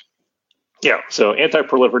works. Yeah, so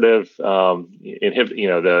anti-proliferative inhibit,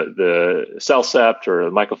 the Cellcept or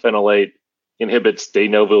the mycophenolate inhibits de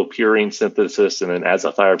novo purine synthesis, and then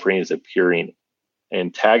azathioprine is a purine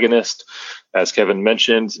antagonist. As Kevin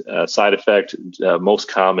mentioned, side effect most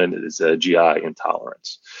common is GI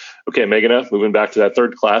intolerance. Okay, Meghana, moving back to that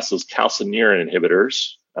third class, those calcineurin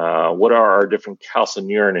inhibitors. What are our different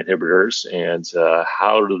calcineurin inhibitors, and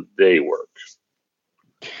how do they work?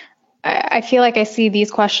 I feel like I see these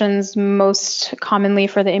questions most commonly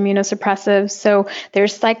for the immunosuppressives. So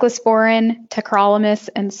there's cyclosporin, tacrolimus,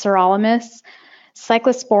 and sirolimus.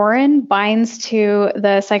 Cyclosporin binds to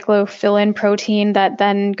the cyclophilin protein that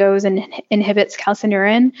then goes and inhibits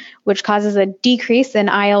calcineurin, which causes a decrease in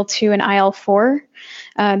IL-2 and IL-4.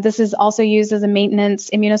 This is also used as a maintenance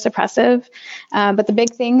immunosuppressive. But the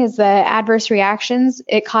big thing is the adverse reactions.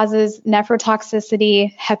 It causes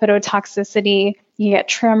nephrotoxicity, hepatotoxicity. You get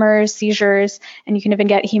tremors, seizures, and you can even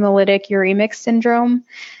get hemolytic uremic syndrome.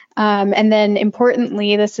 And then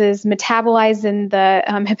importantly, this is metabolized in the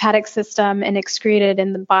hepatic system and excreted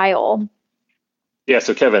in the bile. Yeah,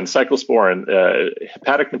 so Kevin, cyclosporin,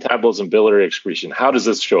 hepatic metabolism, biliary excretion, how does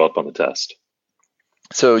this show up on the test?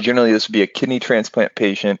 So generally, this would be a kidney transplant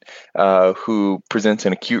patient who presents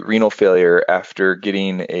an acute renal failure after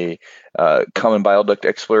getting a common bile duct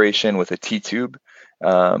exploration with a T-tube.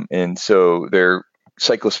 And so their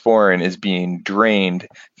cyclosporin is being drained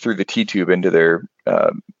through the T-tube into their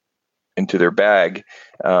bag,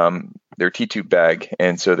 their T-tube bag,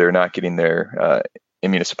 and so they're not getting their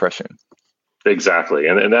immunosuppression. Exactly,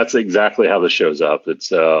 and that's exactly how this shows up.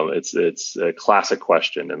 It's a classic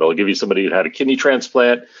question, and they'll give you somebody who had a kidney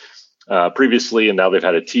transplant previously, and now they've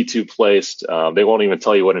had a T-tube placed. They won't even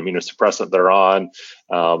tell you what immunosuppressant they're on.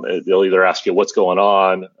 They'll either ask you what's going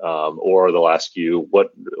on, or they'll ask you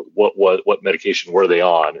what medication were they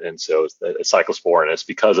on. And so it's cyclosporin. It's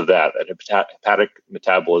because of that hepatic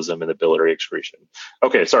metabolism and the biliary excretion.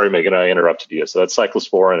 Okay, sorry, Megan, I interrupted you. So that's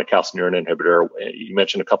cyclosporin, a calcineurin inhibitor. You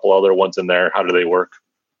mentioned a couple other ones in there. How do they work?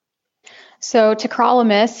 So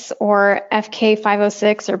tacrolimus, or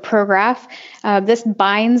FK506 or Prograf, this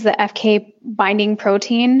binds the FK binding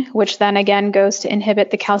protein, which then again goes to inhibit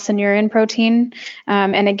the calcineurin protein,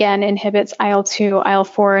 and again inhibits IL-2,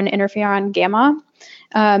 IL-4, and interferon gamma.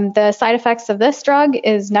 The side effects of this drug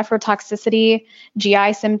is nephrotoxicity,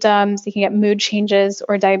 GI symptoms. You can get mood changes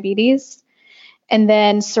or diabetes. And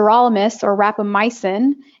then sirolimus, or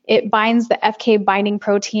rapamycin, it binds the FK binding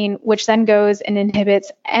protein, which then goes and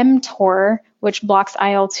inhibits mTOR, which blocks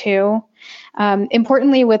IL-2.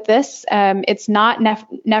 Importantly with this, it's not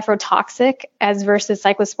nephrotoxic as versus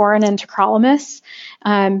cyclosporin and tacrolimus,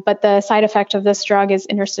 but the side effect of this drug is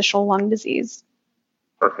interstitial lung disease.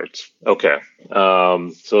 Perfect. Okay.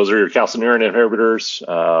 So those are your calcineurin inhibitors.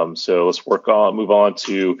 So let's move on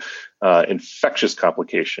to infectious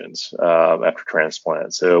complications after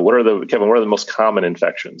transplant. So Kevin, what are the most common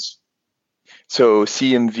infections? So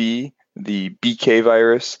CMV, the BK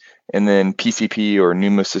virus, and then PCP, or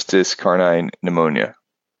pneumocystis carinii pneumonia.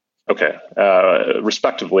 Okay.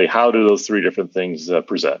 Respectively, how do those three different things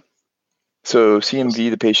present? So CMV,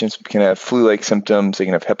 the patients can have flu-like symptoms. They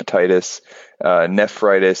can have hepatitis,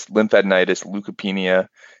 nephritis, lymphadenitis, leukopenia,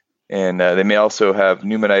 and they may also have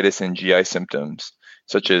pneumonitis and GI symptoms,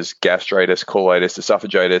 such as gastritis, colitis,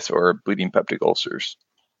 esophagitis, or bleeding peptic ulcers.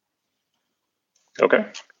 Okay.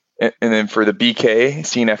 And then for the BK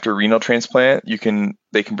seen after renal transplant, they can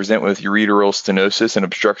present with ureteral stenosis and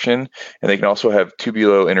obstruction, and they can also have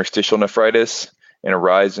tubulointerstitial nephritis and a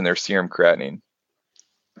rise in their serum creatinine.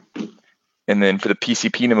 And then for the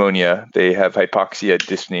PCP pneumonia, they have hypoxia,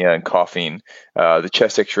 dyspnea, and coughing. The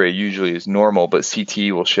chest X-ray usually is normal, but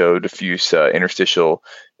CT will show diffuse interstitial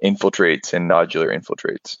infiltrates and nodular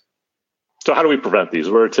infiltrates. So how do we prevent these?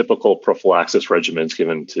 What are typical prophylaxis regimens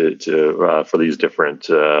given for these different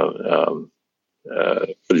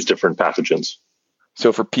pathogens?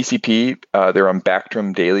 So for PCP, they're on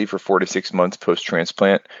Bactrim daily for 4 to 6 months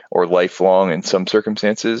post-transplant, or lifelong in some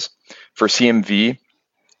circumstances. For CMV,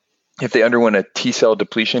 if they underwent a T-cell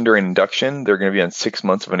depletion during induction, they're going to be on 6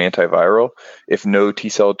 months of an antiviral. If no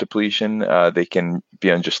T-cell depletion, they can be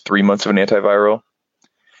on just 3 months of an antiviral.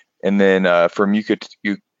 And then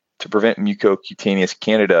to prevent mucocutaneous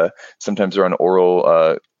candida, sometimes they're on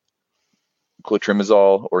oral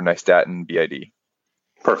clotrimazole or nystatin BID.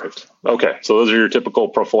 Perfect. Okay, so those are your typical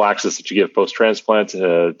prophylaxis that you give post-transplant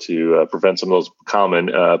to prevent some of those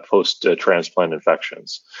common post-transplant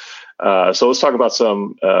infections. So let's talk about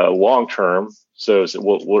some long-term. So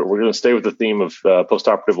we're going to stay with the theme of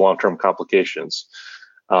post-operative long-term complications.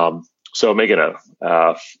 So Megan,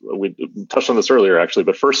 we touched on this earlier actually,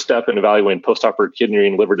 but first step in evaluating post-operative kidney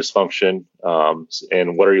and liver dysfunction,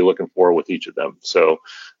 and what are you looking for with each of them? So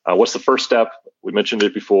what's the first step? We mentioned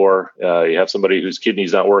it before. You have somebody whose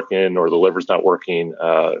kidney's not working or the liver's not working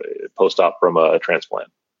post-op from a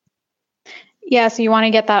transplant. Yeah, so you want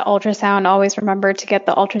to get that ultrasound. Always remember to get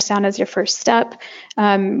the ultrasound as your first step,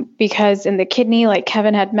 because in the kidney, like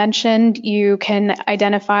Kevin had mentioned, you can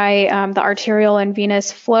identify the arterial and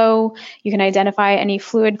venous flow. You can identify any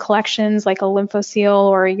fluid collections like a lymphocyl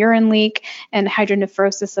or a urine leak, and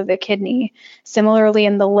hydronephrosis of the kidney. Similarly,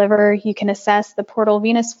 in the liver, you can assess the portal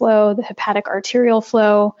venous flow, the hepatic arterial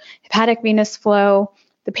flow, hepatic venous flow,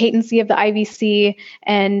 the patency of the IVC,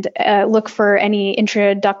 and look for any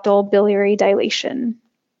intraductal biliary dilation.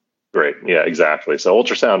 Great. Yeah, exactly. So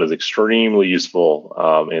ultrasound is extremely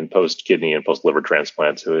useful in post-kidney and post-liver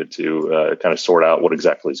transplant to kind of sort out what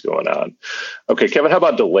exactly is going on. Okay, Kevin, how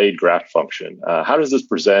about delayed graft function? How does this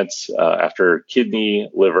present after kidney,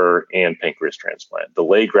 liver, and pancreas transplant?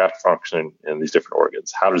 Delayed graft function in these different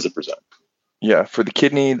organs. How does it present? Yeah, for the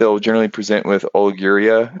kidney, they'll generally present with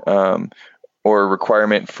oliguria, or a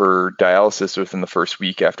requirement for dialysis within the first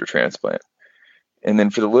week after transplant. And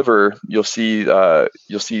then for the liver, you'll see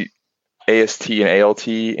AST and ALT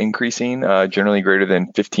increasing, generally greater than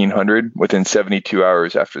 1,500 within 72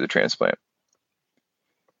 hours after the transplant.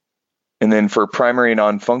 And then for primary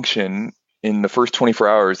non-function, in the first 24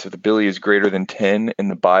 hours, if the bili is greater than 10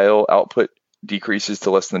 and the bile output decreases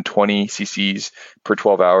to less than 20 cc's per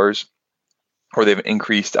 12 hours, or they have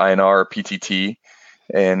increased INR or PTT,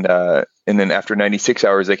 and then after 96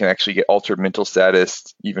 hours, they can actually get altered mental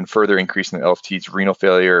status, even further increasing the LFTs, renal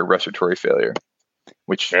failure, respiratory failure.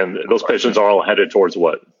 And those patients are all headed towards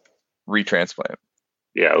what? Retransplant.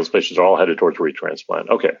 Yeah, those patients are all headed towards retransplant.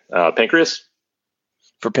 Okay. Pancreas?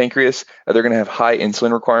 For pancreas, they're going to have high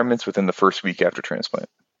insulin requirements within the first week after transplant.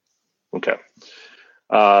 Okay.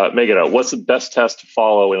 Megan, what's the best test to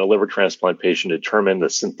follow in a liver transplant patient to determine the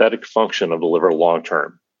synthetic function of the liver long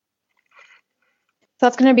term? So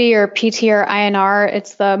that's going to be your PT or INR.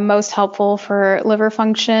 It's the most helpful for liver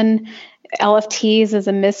function. LFTs is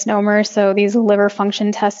a misnomer. So these liver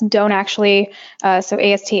function tests don't actually, so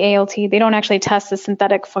AST, ALT, they don't actually test the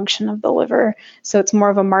synthetic function of the liver. So it's more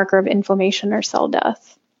of a marker of inflammation or cell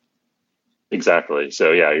death. Exactly.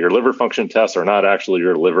 So yeah, your liver function tests are not actually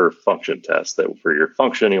your liver function tests. That for your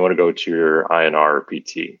function, you want to go to your INR or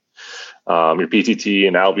PT. Your PTT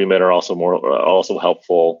and albumin are also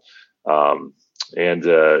helpful.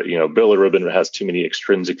 Bilirubin has too many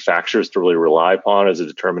extrinsic factors to really rely upon as a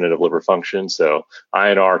determinant of liver function. So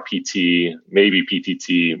INR, PT, maybe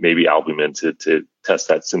PTT, maybe albumin to test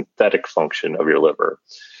that synthetic function of your liver.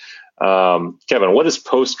 Kevin, what is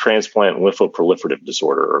post-transplant lymphoproliferative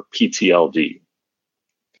disorder, or PTLD?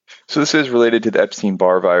 So this is related to the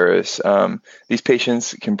Epstein-Barr virus. These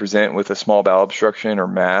patients can present with a small bowel obstruction or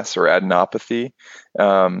mass or adenopathy.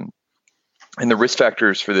 And the risk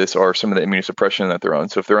factors for this are some of the immunosuppression that they're on.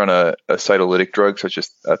 So if they're on a cytolytic drug, such as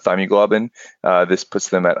thymoglobin, this puts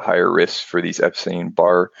them at higher risk for these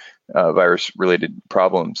Epstein-Barr virus-related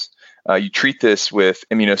problems. You treat this with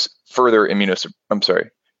further immunosuppression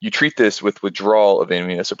you treat this with withdrawal of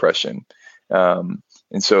immunosuppression. And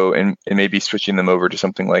maybe switching them over to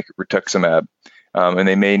something like rituximab. And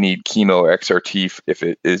they may need chemo or XRT if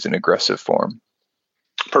it is an aggressive form.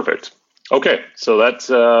 Perfect. Okay, so that's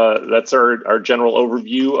our general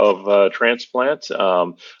overview of transplant.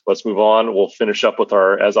 Let's move on. We'll finish up with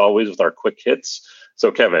as always, with our quick hits.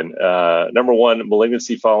 So Kevin, number one,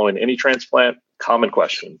 malignancy following any transplant, common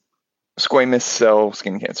question. Squamous cell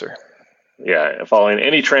skin cancer. Yeah, following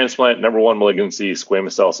any transplant, number one malignancy,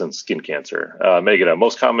 squamous cell skin cancer. Megan,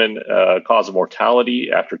 most common cause of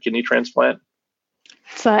mortality after kidney transplant?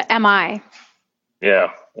 It's MI. Yeah,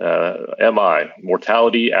 MI,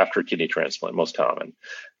 mortality after kidney transplant, most common.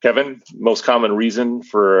 Kevin, most common reason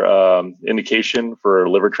for indication for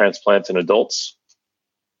liver transplants in adults?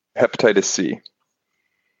 Hepatitis C.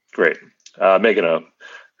 Great. Megan,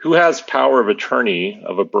 who has power of attorney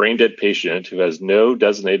of a brain dead patient who has no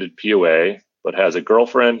designated POA, but has a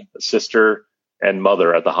girlfriend, a sister, and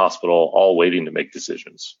mother at the hospital, all waiting to make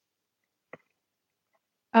decisions?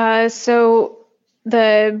 So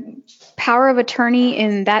the power of attorney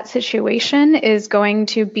in that situation is going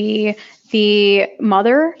to be the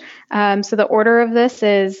mother. So the order of this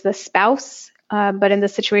is the spouse, but in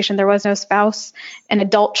this situation, there was no spouse. An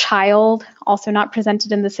adult child, also not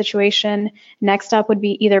presented in the situation. Next up would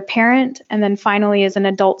be either parent, and then finally is an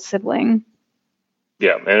adult sibling.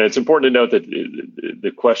 Yeah, and it's important to note that the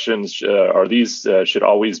questions should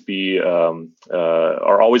always be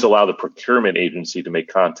are always allow the procurement agency to make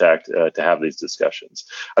contact to have these discussions.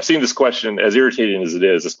 I've seen this question, as irritating as it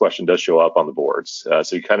is, this question does show up on the boards,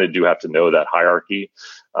 so you kind of do have to know that hierarchy,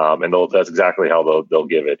 and that's exactly how they'll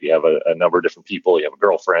give it. You have a number of different people. You have a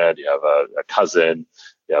girlfriend, you have a cousin,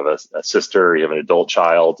 you have a sister, you have an adult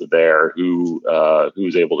child there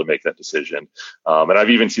who's able to make that decision. And I've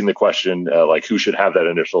even seen the question like who should have that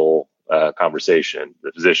initial conversation: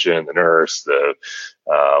 the physician, the nurse, the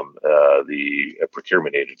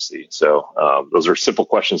procurement agency. So those are simple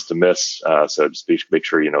questions to miss. So just make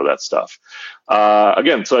sure you know that stuff.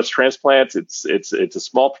 Again, so that's transplants. It's a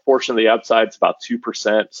small proportion of the outside. It's about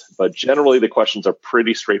 2%, but generally the questions are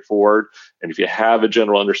pretty straightforward. And if you have a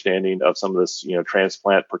general understanding of some of this,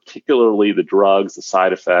 transplant, particularly the drugs, the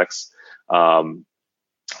side effects, and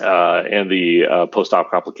the post-op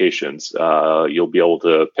complications, you'll be able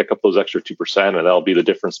to pick up those extra 2%, and that'll be the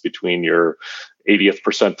difference between your 80th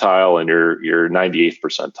percentile and your 98th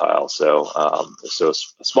percentile. So a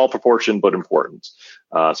small proportion, but important.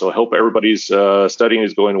 So I hope everybody's studying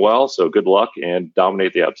is going well. So good luck and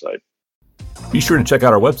dominate the outside. Be sure to check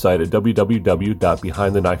out our website at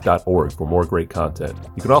www.behindtheknife.org for more great content.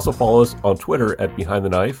 You can also follow us on Twitter at Behind the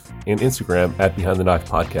Knife and Instagram at Behind the Knife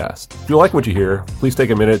Podcast. If you like what you hear, please take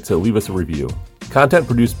a minute to leave us a review. Content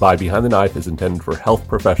produced by Behind the Knife is intended for health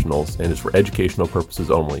professionals and is for educational purposes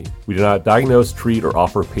only. We do not diagnose, treat, or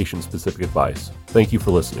offer patient-specific advice. Thank you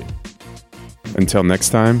for listening. Until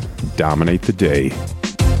next time, dominate the day.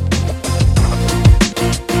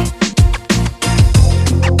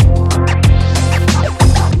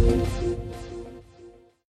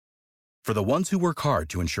 For the ones who work hard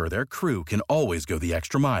to ensure their crew can always go the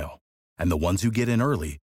extra mile, and the ones who get in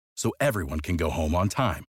early so everyone can go home on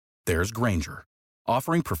time, there's Grainger,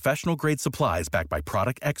 offering professional-grade supplies backed by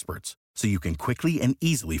product experts so you can quickly and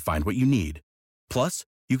easily find what you need. Plus,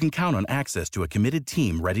 you can count on access to a committed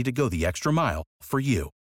team ready to go the extra mile for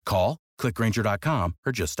you. Call, click Grainger.com,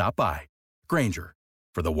 or just stop by. Grainger,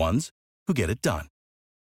 for the ones who get it done.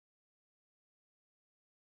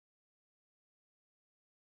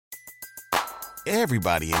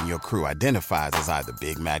 Everybody in your crew identifies as either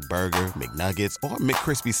Big Mac Burger, McNuggets, or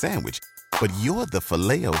McCrispy Sandwich. But you're the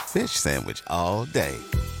Filet-O-Fish Sandwich all day.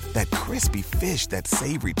 That crispy fish, that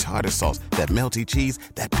savory tartar sauce, that melty cheese,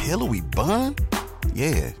 that pillowy bun.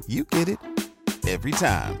 Yeah, you get it. Every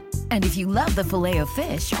time. And if you love the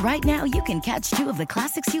Filet-O-Fish, right now you can catch two of the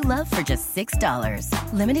classics you love for just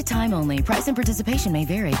 $6. Limited time only. Price and participation may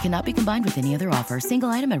vary. Cannot be combined with any other offer. Single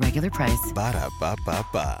item at regular price.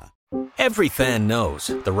 Ba-da-ba-ba-ba. Every fan knows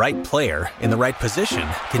the right player in the right position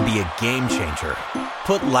can be a game changer.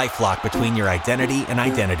 Put LifeLock between your identity and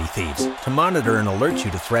identity thieves to monitor and alert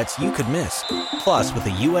you to threats you could miss. Plus, with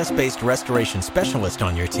a U.S.-based restoration specialist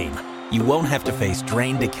on your team, you won't have to face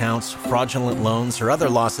drained accounts, fraudulent loans, or other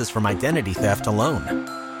losses from identity theft alone.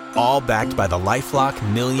 All backed by the LifeLock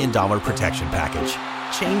 $1 Million Protection Package.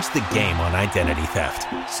 Change the game on identity theft.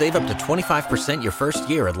 Save up to 25% your first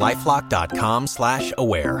year at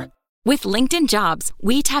LifeLock.com/aware. With LinkedIn Jobs,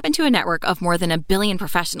 we tap into a network of more than 1 billion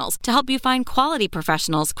professionals to help you find quality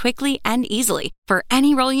professionals quickly and easily for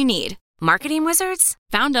any role you need. Marketing wizards?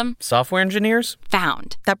 Found them. Software engineers?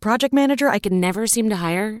 Found. That project manager I could never seem to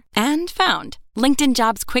hire? And found. LinkedIn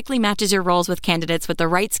Jobs quickly matches your roles with candidates with the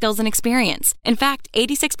right skills and experience. In fact,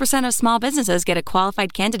 86% of small businesses get a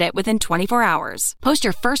qualified candidate within 24 hours. Post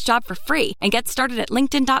your first job for free and get started at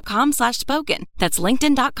linkedin.com/spoken. That's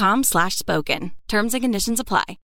linkedin.com/spoken. Terms and conditions apply.